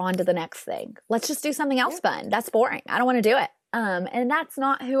just on to the next thing. Let's just do something else fun. That's boring. I don't want to do it. And that's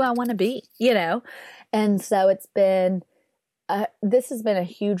not who I want to be, And so it's been, this has been a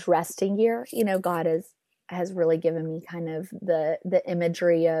huge resting year. God has really given me kind of the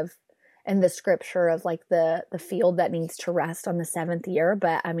imagery of, and the scripture of like the field that needs to rest on the 7th year.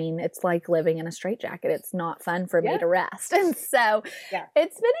 But I mean, it's like living in a straitjacket. It's not fun for me to rest. And so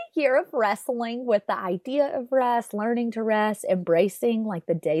it's been a year of wrestling with the idea of rest, learning to rest, embracing like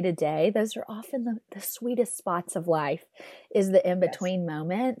the day to day. Those are often the sweetest spots of life, is the in-between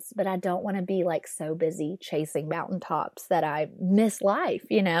moments. But I don't want to be like so busy chasing mountaintops that I miss life,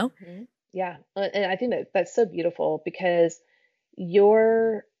 Mm-hmm. Yeah. And I think that's so beautiful, because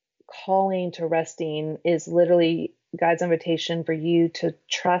your calling to resting is literally God's invitation for you to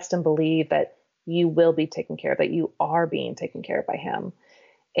trust and believe that you will be taken care of, that you are being taken care of by him.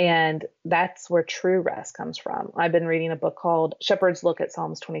 And that's where true rest comes from. I've been reading a book called Shepherd's Look at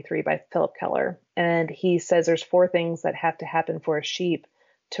Psalms 23 by Philip Keller. And he says there's 4 things that have to happen for a sheep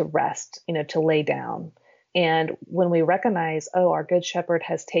to rest, to lay down. And when we recognize, oh, our good shepherd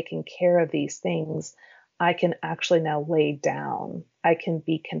has taken care of these things, I can actually now lay down I can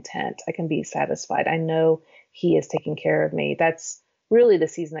be content. I can be satisfied. I know he is taking care of me. That's really the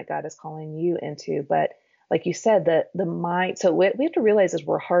season that God is calling you into. But like you said, the mind, so what we have to realize is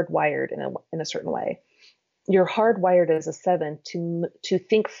we're hardwired in a certain way. You're hardwired as a 7 to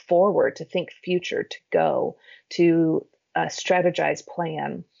think forward, to think future, to go, to strategize,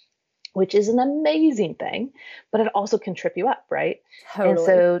 plan, which is an amazing thing, but it also can trip you up, right? Totally. And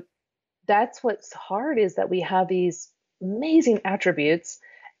so that's what's hard, is that we have these amazing attributes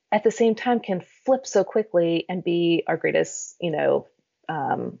at the same time can flip so quickly and be our greatest,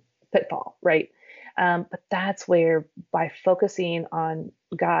 pitfall, right? But that's where, by focusing on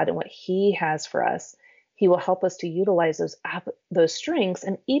God and what he has for us, he will help us to utilize those strengths.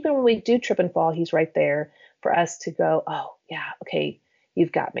 And even when we do trip and fall, he's right there for us to go, oh yeah, okay,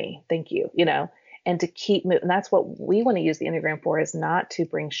 you've got me. Thank you, and to keep moving. And that's what we want to use the Enneagram for, is not to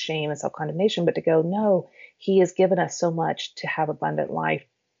bring shame and self-condemnation, but to go, no, he has given us so much to have abundant life.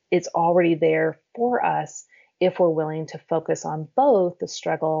 It's already there for us if we're willing to focus on both the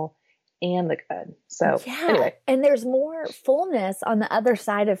struggle and the good. So anyway. And there's more fullness on the other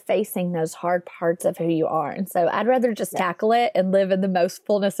side of facing those hard parts of who you are. And so I'd rather just tackle it and live in the most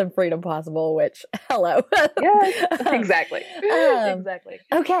fullness and freedom possible, which, hello. Yeah, exactly. Exactly.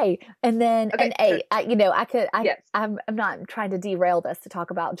 Okay. And then an 8, sure. I'm not trying to derail this to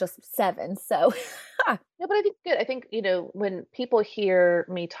talk about just 7. So no, but I think good. I think, when people hear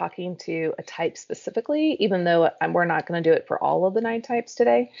me talking to a type specifically, even though we're not going to do it for all of the 9 types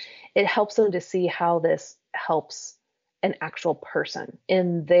today, it helps them to see how this helps an actual person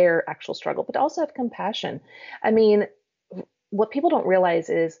in their actual struggle, but also have compassion. I mean, what people don't realize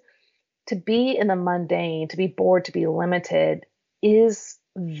is to be in the mundane, to be bored, to be limited is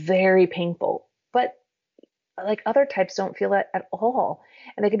very painful. But like, other types don't feel that at all.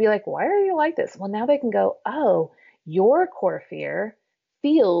 And they could be like, why are you like this? Well, now they can go, oh, your core fear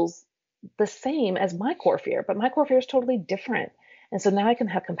feels the same as my core fear, but my core fear is totally different. And so now I can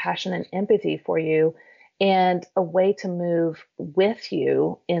have compassion and empathy for you, and a way to move with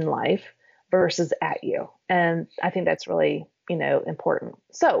you in life versus at you. And I think that's really, important.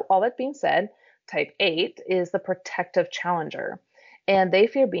 So all that being said, type 8 is the protective challenger. And they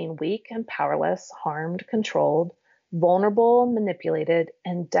fear being weak and powerless, harmed, controlled, vulnerable, manipulated,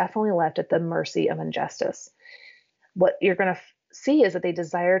 and definitely left at the mercy of injustice. What you're going to see is that they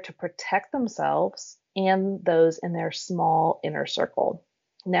desire to protect themselves and those in their small inner circle.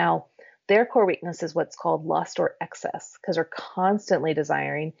 Now, their core weakness is what's called lust or excess, because they're constantly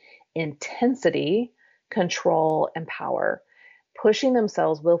desiring intensity, control, and power, pushing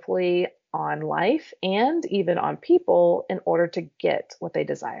themselves willfully on life and even on people in order to get what they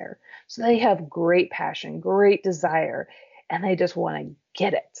desire. So they have great passion, great desire, and they just want to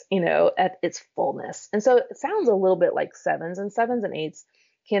get it, at its fullness. And so it sounds a little bit like 7s, and 7s and 8s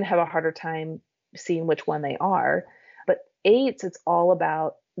can have a harder time seeing which one they are. But 8s, it's all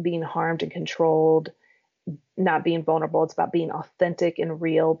about being harmed and controlled, not being vulnerable. It's about being authentic and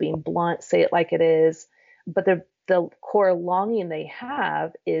real, being blunt, say it like it is. But the core longing they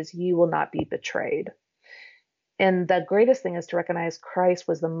have is, you will not be betrayed. And the greatest thing is to recognize Christ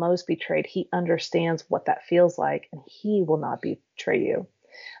was the most betrayed. He understands what that feels like, and he will not betray you.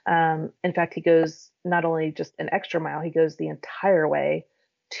 In fact, he goes not only just an extra mile, he goes the entire way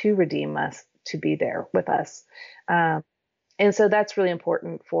to redeem us, to be there with us. And so that's really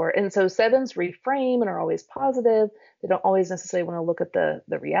important and so 7s reframe and are always positive. They don't always necessarily want to look at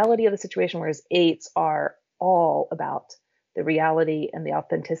the reality of the situation, whereas 8s are all about the reality and the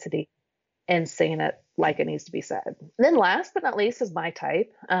authenticity and saying it like it needs to be said. And then last but not least is my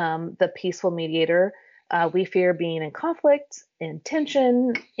type, the peaceful mediator. We fear being in conflict, in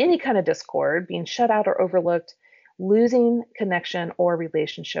tension, any kind of discord, being shut out or overlooked, losing connection or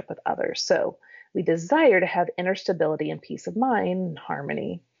relationship with others. So we desire to have inner stability and peace of mind and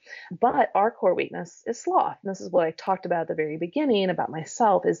harmony. But our core weakness is sloth. And this is what I talked about at the very beginning about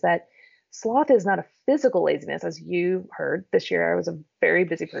myself, is that sloth is not a physical laziness. As you heard, this year I was a very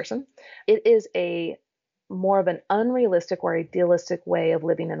busy person. It is a more of an unrealistic or idealistic way of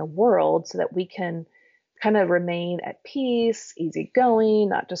living in the world so that we can kind of remain at peace, easygoing,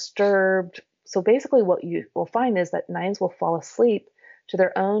 not disturbed. So basically what you will find is that 9s will fall asleep to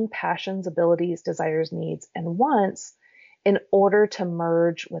their own passions, abilities, desires, needs, and wants in order to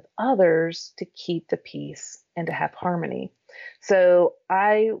merge with others to keep the peace and to have harmony. So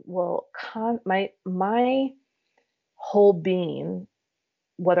I will my whole being,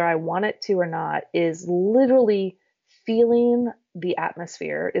 whether I want it to or not, is literally feeling the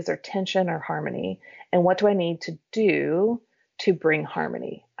atmosphere. Is there tension or harmony? And what do I need to do to bring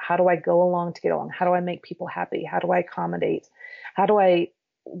harmony? How do I go along to get along? How do I make people happy? How do I accommodate? How do I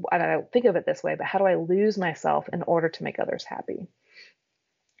don't think of it this way, but how do I lose myself in order to make others happy?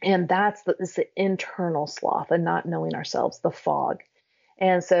 And it's the internal sloth and not knowing ourselves, the fog.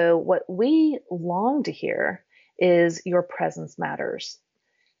 And so what we long to hear is your presence matters.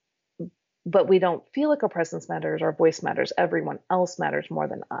 But we don't feel like our presence matters, our voice matters, everyone else matters more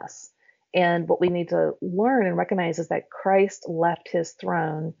than us. And what we need to learn and recognize is that Christ left his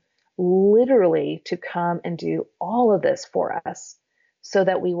throne literally to come and do all of this for us so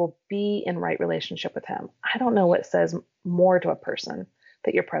that we will be in right relationship with him. I don't know what says more to a person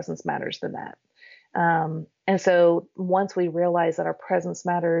that your presence matters than that. And so once we realize that our presence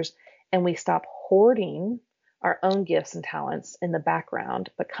matters and we stop hoarding our own gifts and talents in the background,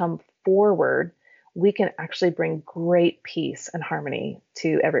 but come forward, we can actually bring great peace and harmony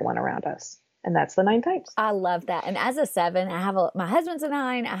to everyone around us. And that's the 9 types. I love that. And as a 7, my husband's a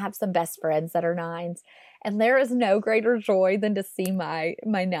 9. I have some best friends that are 9s. And there is no greater joy than to see my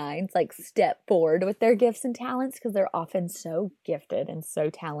 9s like step forward with their gifts and talents, because they're often so gifted and so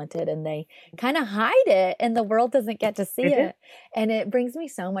talented, and they kind of hide it and the world doesn't get to see it. And it brings me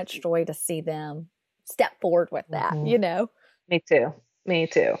so much joy to see them step forward with that, you know? Me too.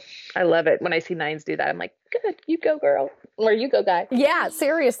 I love it when I see 9s do that. I'm like, good, you go girl, or you go guy. Yeah,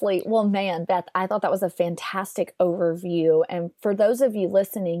 seriously. Well, man, Beth, I thought that was a fantastic overview. And for those of you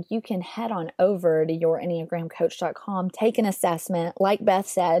listening, you can head on over to yourenneagramcoach.com, take an assessment. Like Beth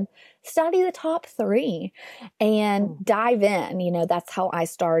said, study the top 3 and dive in. You know, that's how I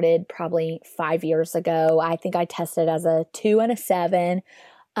started probably 5 years ago. I think I tested as a 2 and a 7.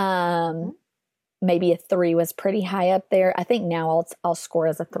 Maybe a 3 was pretty high up there. I think now I'll score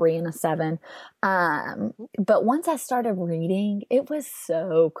as a 3 and a 7. But once I started reading, it was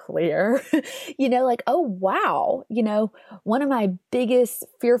so clear, you know, like, oh, wow. You know, one of my biggest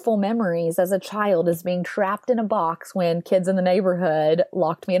fearful memories as a child is being trapped in a box when kids in the neighborhood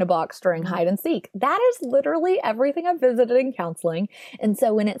locked me in a box during hide and seek. That is literally everything I've visited in counseling. And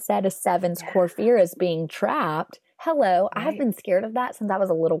so when it said a 7's core fear is being trapped, hello, right. I've been scared of that since I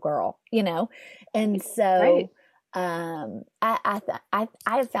was a little girl, you know? And so, I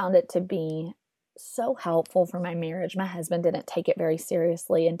have found it to be so helpful for my marriage. My husband didn't take it very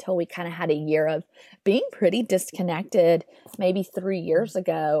seriously until we kind of had a year of being pretty disconnected, maybe 3 years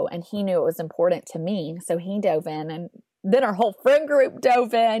ago. And he knew it was important to me. So he dove in, and then our whole friend group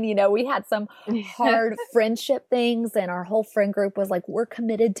dove in. You know, we had some hard friendship things, and our whole friend group was like, we're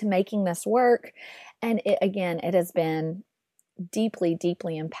committed to making this work. And it has been deeply,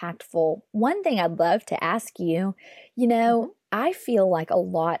 deeply impactful. One thing I'd love to ask you, you know, I feel like a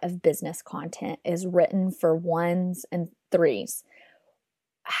lot of business content is written for 1s and 3s.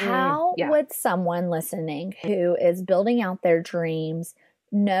 How would someone listening who is building out their dreams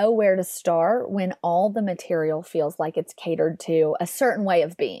know where to start when all the material feels like it's catered to a certain way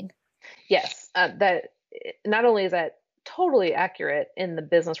of being? Yes, that not only is that totally accurate in the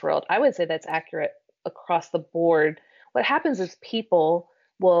business world, I would say that's accurate across the board. What happens is people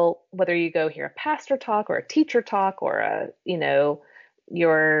will, whether you go hear a pastor talk or a teacher talk or your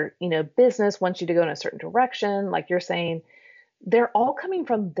business wants you to go in a certain direction, like you're saying, they're all coming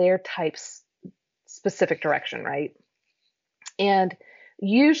from their type's specific direction, right? And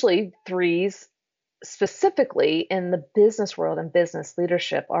usually 3s specifically in the business world and business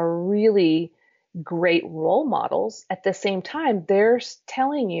leadership are really great role models. At the same time, they're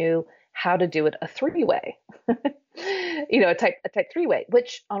telling you how to do it a 3-way, a type 3-way,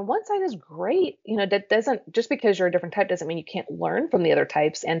 which on one side is great. You know, that doesn't, just because you're a different type doesn't mean you can't learn from the other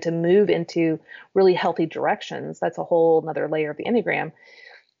types and to move into really healthy directions. That's a whole nother layer of the Enneagram.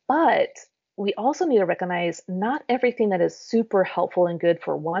 But we also need to recognize not everything that is super helpful and good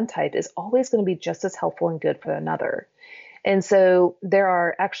for one type is always going to be just as helpful and good for another. And so there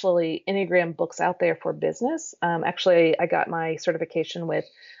are actually Enneagram books out there for business. Actually, I got my certification with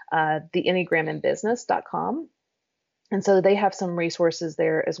the EnneagramInBusiness.com. And so they have some resources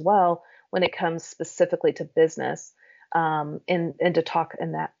there as well when it comes specifically to business, and to talk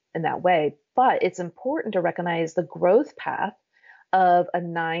in that way. But it's important to recognize the growth path of a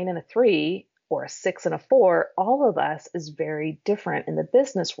 9 and a 3 or a 6 and a 4. All of us is very different in the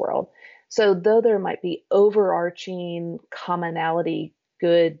business world. So though there might be overarching commonality,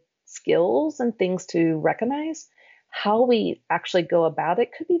 good skills and things to recognize, how we actually go about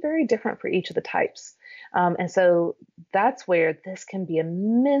it could be very different for each of the types. And so that's where this can be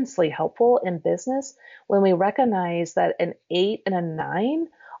immensely helpful in business when we recognize that an 8 and a 9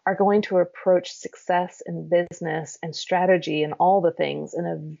 are going to approach success in business and strategy and all the things in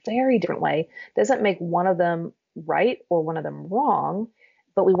a very different way. Doesn't make one of them right or one of them wrong,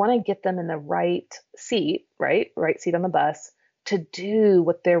 but we want to get them in the right seat, right? Right seat on the bus to do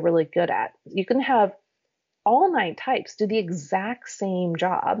what they're really good at. You can have all 9 types do the exact same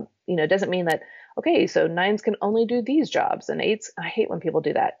job. It doesn't mean that, okay, so 9s can only do these jobs and 8s, I hate when people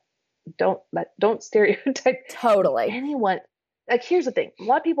do that. Don't stereotype Totally. anyone. Like, here's the thing. A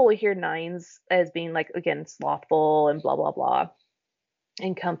lot of people will hear 9s as being like, again, slothful and blah, blah, blah,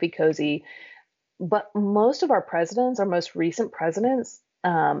 and comfy, cozy. But most of our presidents, our most recent presidents,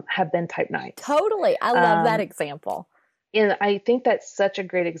 have been type 9s. Totally. I love that example. And I think that's such a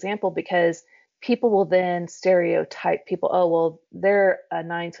great example because people will then stereotype people. Oh, well, they're a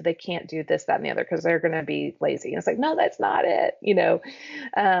 9, so they can't do this, that, and the other because they're going to be lazy. And it's like, no, that's not it,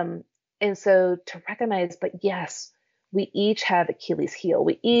 And so to recognize, but yes, we each have Achilles heel.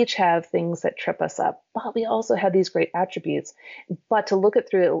 We each have things that trip us up, but we also have these great attributes. But to look at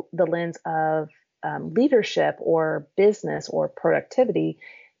through the lens of leadership or business or productivity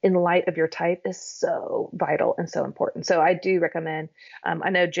in light of your type is so vital and so important. So I do recommend,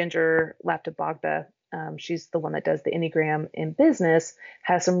 I know Ginger Laptabogda, she's the one that does the Enneagram in business,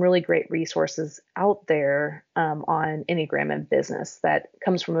 has some really great resources out there on Enneagram in business that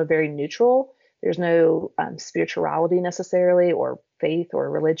comes from a very neutral, there's no spirituality necessarily or faith or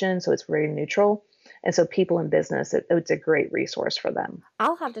religion. So it's very neutral. And so people in business, it's a great resource for them.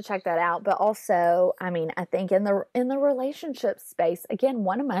 I'll have to check that out. But also, I think in the relationship space, again,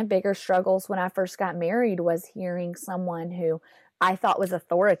 one of my bigger struggles when I first got married was hearing someone who I thought was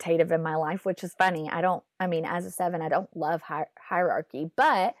authoritative in my life, which is funny. As a 7, I don't love hierarchy,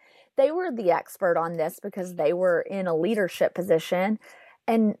 but they were the expert on this because they were in a leadership position.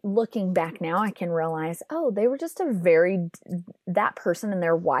 And looking back now, I can realize, they were just that person and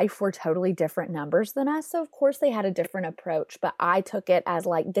their wife were totally different numbers than us. So of course they had a different approach, but I took it as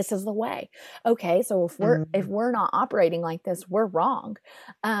like, this is the way. Okay. So if we're not operating like this, we're wrong.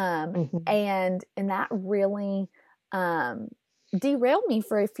 And that really, derailed me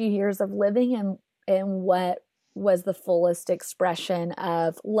for a few years of living in what was the fullest expression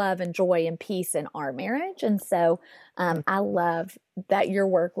of love and joy and peace in our marriage. And so I love that your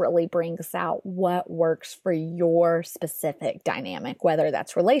work really brings out what works for your specific dynamic, whether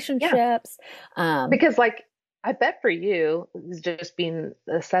that's relationships. Yeah. Because I bet for you, just being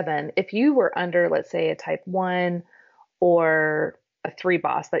a 7, if you were under, let's say, a type 1 or a 3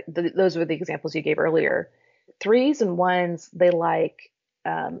 boss, those were the examples you gave earlier. 3s and 1s, they like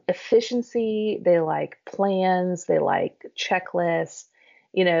efficiency, they like plans, they like checklists.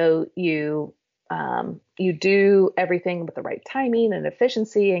 You do everything with the right timing and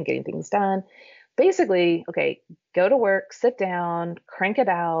efficiency and getting things done. Basically, okay, go to work, sit down, crank it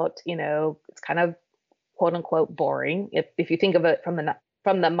out. It's kind of quote unquote boring if you think of it from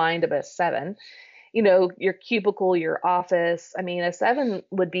the mind of a 7. Your cubicle, your office. A 7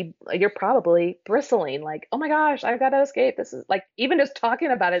 would be, you're probably bristling like, oh my gosh, I've got to escape. This is like, even just talking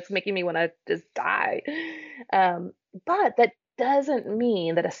about it's making me want to just die. But that doesn't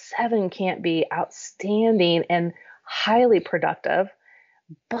mean that a 7 can't be outstanding and highly productive.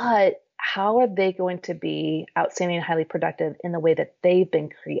 But how are they going to be outstanding and highly productive in the way that they've been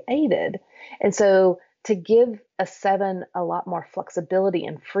created? And so to give a 7 a lot more flexibility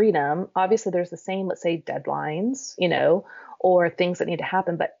and freedom, obviously there's the same, let's say, deadlines, or things that need to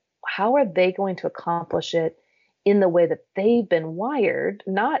happen, but how are they going to accomplish it in the way that they've been wired,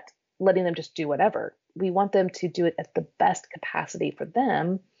 not letting them just do whatever. We want them to do it at the best capacity for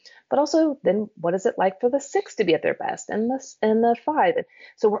them, but also then what is it like for the 6 to be at their best and the 5?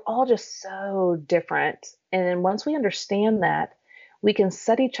 So we're all just so different. And then once we understand that, we can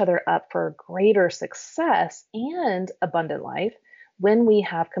set each other up for greater success and abundant life when we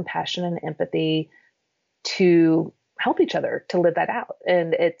have compassion and empathy to help each other to live that out.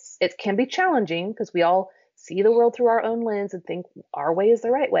 And it can be challenging because we all see the world through our own lens and think our way is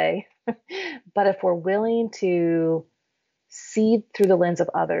the right way. But if we're willing to see through the lens of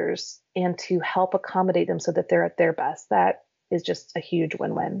others and to help accommodate them so that they're at their best, that is just a huge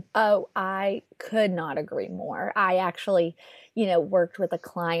win-win. Oh, I could not agree more. I actually, worked with a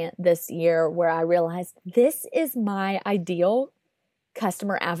client this year where I realized this is my ideal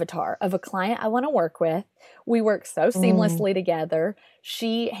customer avatar of a client I want to work with. We work so seamlessly together.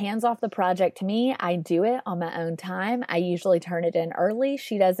 She hands off the project to me. I do it on my own time. I usually turn it in early.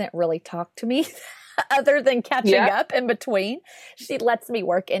 She doesn't really talk to me other than catching up in between. She lets me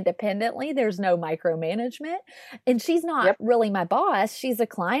work independently. There's no micromanagement. And she's not really my boss. She's a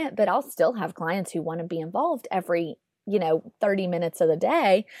client, but I'll still have clients who want to be involved every 30 minutes of the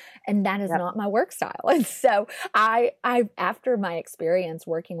day. And that is not my work style. And so I, after my experience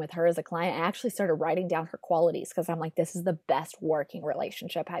working with her as a client, I actually started writing down her qualities because I'm like, this is the best working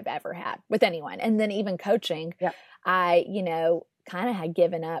relationship I've ever had with anyone. And then even coaching, I, kind of had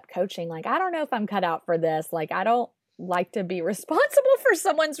given up coaching. Like, I don't know if I'm cut out for this. Like, I don't like to be responsible for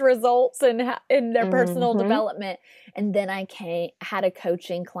someone's results and in their personal development. And then I had a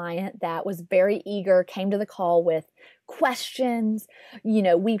coaching client that was very eager, came to the call with questions.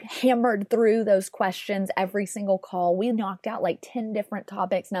 We hammered through those questions every single call. We knocked out like 10 different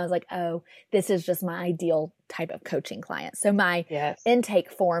topics. And I was like, oh, this is just my ideal type of coaching client. So my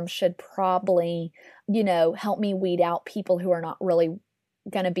intake form should probably, help me weed out people who are not really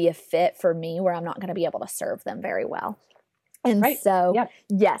going to be a fit for me, where I'm not going to be able to serve them very well. And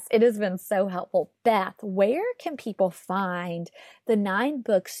yes, it has been so helpful. Beth, where can people find the 9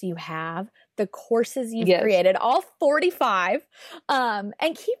 books you have, the courses you've created, all 45, and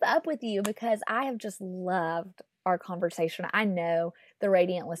keep up with you? Because I have just loved our conversation. I know the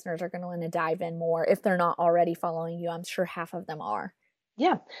Radiant listeners are going to want to dive in more. If they're not already following you, I'm sure half of them are.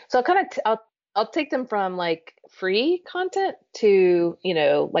 Yeah. So I'll take them from like free content to,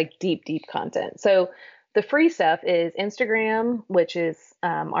 like deep content. So the free stuff is Instagram, which is,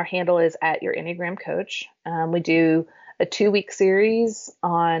 our handle is @YourEnneagramCoach. We do a 2-week series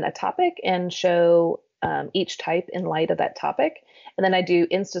on a topic and show each type in light of that topic. And then I do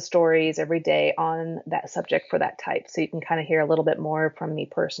Insta stories every day on that subject for that type. So you can kind of hear a little bit more from me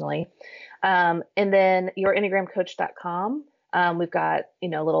personally. And then YourEnneagramCoach.com. We've got, a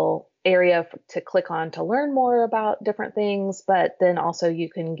little area to click on to learn more about different things, but then also you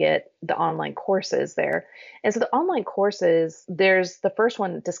can get the online courses there. And so the online courses, there's the first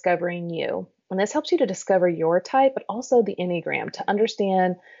one, Discovering You. And this helps you to discover your type, but also the Enneagram, to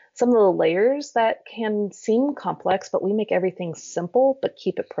understand some of the layers that can seem complex, but we make everything simple, but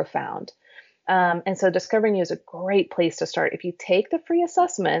keep it profound. And so Discovering You is a great place to start. If you take the free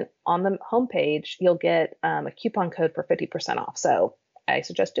assessment on the homepage, you'll get a coupon code for 50% off. So I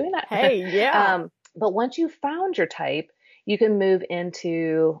suggest doing that. Hey, yeah. But once you've found your type, you can move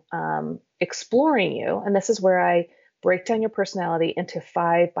into Exploring You. And this is where I break down your personality into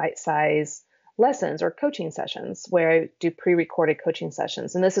 5 bite-sized lessons or coaching sessions, where I do pre-recorded coaching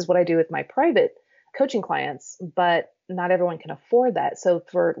sessions. And this is what I do with my private coaching clients, but not everyone can afford that. So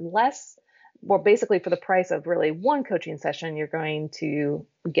for basically for the price of really 1 coaching session, you're going to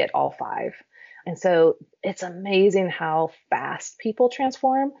get all 5. And so it's amazing how fast people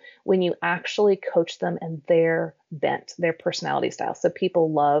transform when you actually coach them in their bent, their personality style. So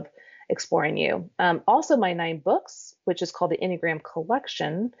people love Exploring You. Also my 9 books, which is called the Enneagram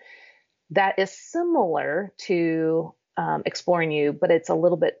Collection, that is similar to Exploring You, but it's a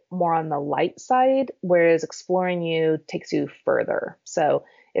little bit more on the light side, whereas Exploring You takes you further. So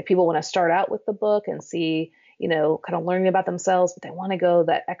if people want to start out with the book and see, kind of learning about themselves, but they want to go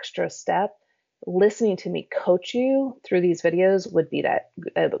that extra step, listening to me coach you through these videos would be a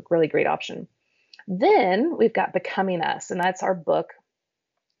really great option. Then we've got Becoming Us, and that's our book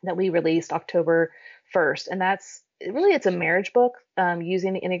that we released October 1st. And it's a marriage book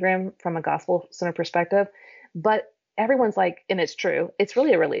using the Enneagram from a gospel-centered perspective. But everyone's like, and it's true, it's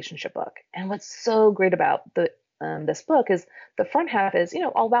really a relationship book. And what's so great about this book is the front half is,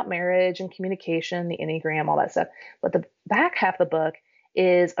 all about marriage and communication, the Enneagram, all that stuff. But the back half of the book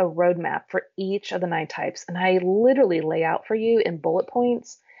is a roadmap for each of the 9 types. And I literally lay out for you in bullet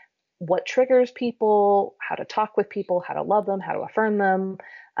points what triggers people, how to talk with people, how to love them, how to affirm them,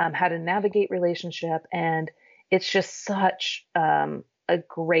 how to navigate relationship. And it's just such a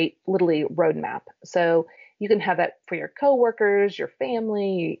great, literally, roadmap. So you can have that for your coworkers, your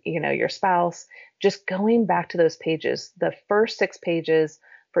family, your spouse. Just going back to those pages, the first 6 pages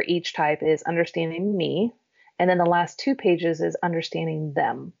for each type is understanding me. And then the last 2 pages is understanding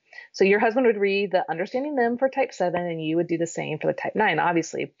them. So your husband would read the understanding them for type 7, and you would do the same for the type 9.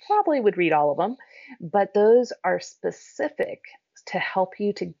 Obviously, probably would read all of them, but those are specific to help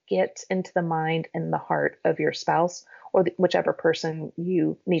you to get into the mind and the heart of your spouse or whichever person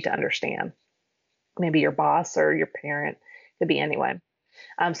you need to understand. Maybe your boss or your parent, could be anyone.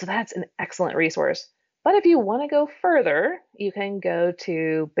 So that's an excellent resource. But if you want to go further, you can go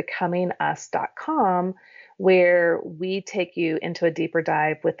to becomingus.com, where we take you into a deeper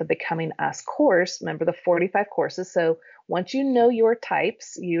dive with the Becoming Us course. Remember the 45 courses. So once you know your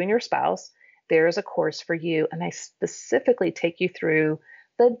types, you and your spouse, there is a course for you. And I specifically take you through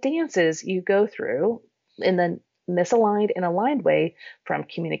the dances you go through in the misaligned and aligned way from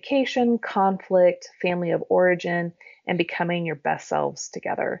communication, conflict, family of origin, and becoming your best selves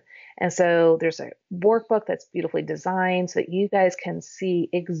together. And so there's a workbook that's beautifully designed so that you guys can see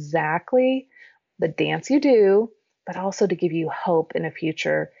exactly the dance you do, but also to give you hope in a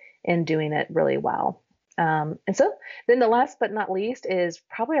future in doing it really well. And so then the last but not least is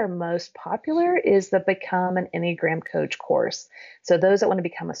probably our most popular is the Become an Enneagram Coach course. So those that want to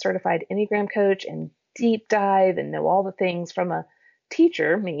become a certified Enneagram coach and deep dive and know all the things from a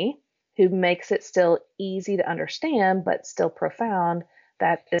teacher, me, who makes it still easy to understand, but still profound,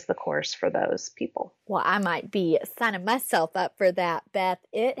 that is the course for those people. Well, I might be signing myself up for that, Beth.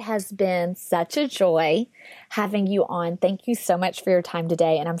 It has been such a joy having you on. Thank you so much for your time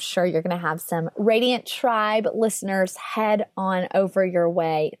today. And I'm sure you're going to have some Radiant Tribe listeners head on over your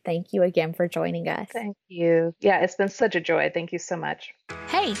way. Thank you again for joining us. Thank you. Yeah, it's been such a joy. Thank you so much.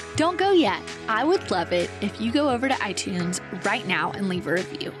 Hey, don't go yet. I would love it if you go over to iTunes right now and leave a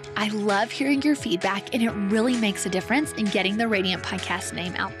review. I love hearing your feedback, and it really makes a difference in getting the Radiant Podcast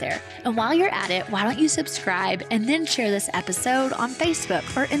name out there. And while you're at it, why don't you subscribe and then share this episode on Facebook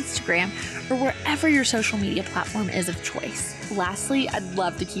or Instagram or wherever your social media platform is of choice. Lastly, I'd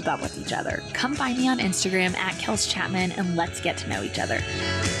love to keep up with each other. Come find me on Instagram at Kels Chapman and let's get to know each other.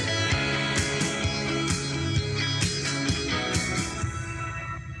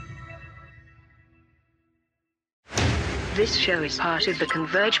 This show is part of the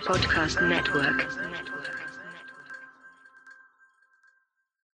Converge Podcast Network.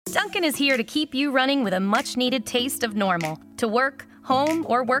 Dunkin' is here to keep you running with a much-needed taste of normal. To work, home,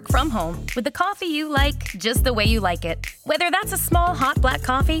 or work from home. With the coffee you like, just the way you like it. Whether that's a small hot black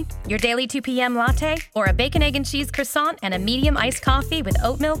coffee, your daily 2 p.m. latte, or a bacon, egg, and cheese croissant and a medium iced coffee with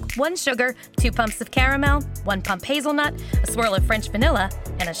oat milk, 1 sugar, 2 pumps of caramel, 1 pump hazelnut, a swirl of French vanilla,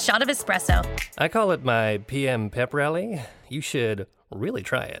 and a shot of espresso. I call it my PM pep rally. You should really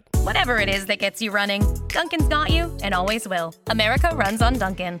try it. Whatever it is that gets you running, Dunkin's got you and always will. America runs on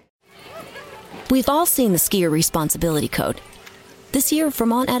Dunkin'. We've all seen the skier responsibility code. This year,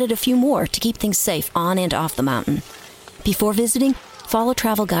 Vermont added a few more to keep things safe on and off the mountain. Before visiting, follow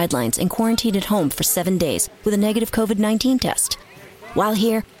travel guidelines and quarantine at home for 7 days with a negative COVID-19 test. While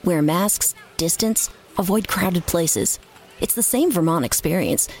here, wear masks, distance, avoid crowded places. It's the same Vermont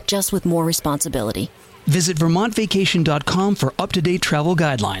experience, just with more responsibility. Visit VermontVacation.com for up-to-date travel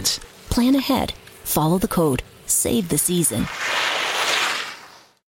guidelines. Plan ahead, follow the code, save the season.